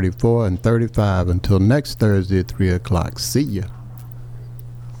 33, 34, and 35. Until next Thursday at 3 o'clock. See ya.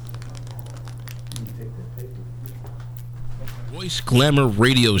 Royce Glamour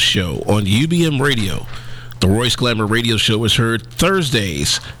Radio Show on UBM Radio. The Royce Glamour Radio Show is heard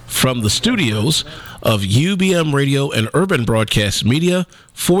Thursdays from the studios of UBM Radio and Urban Broadcast Media,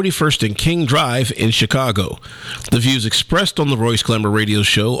 41st and King Drive in Chicago. The views expressed on the Royce Glamour Radio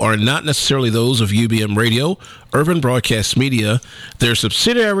Show are not necessarily those of UBM Radio, Urban Broadcast Media, their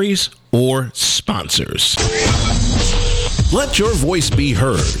subsidiaries, or sponsors. Let your voice be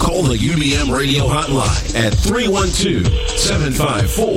heard. Call the UBM Radio hotline at 312-754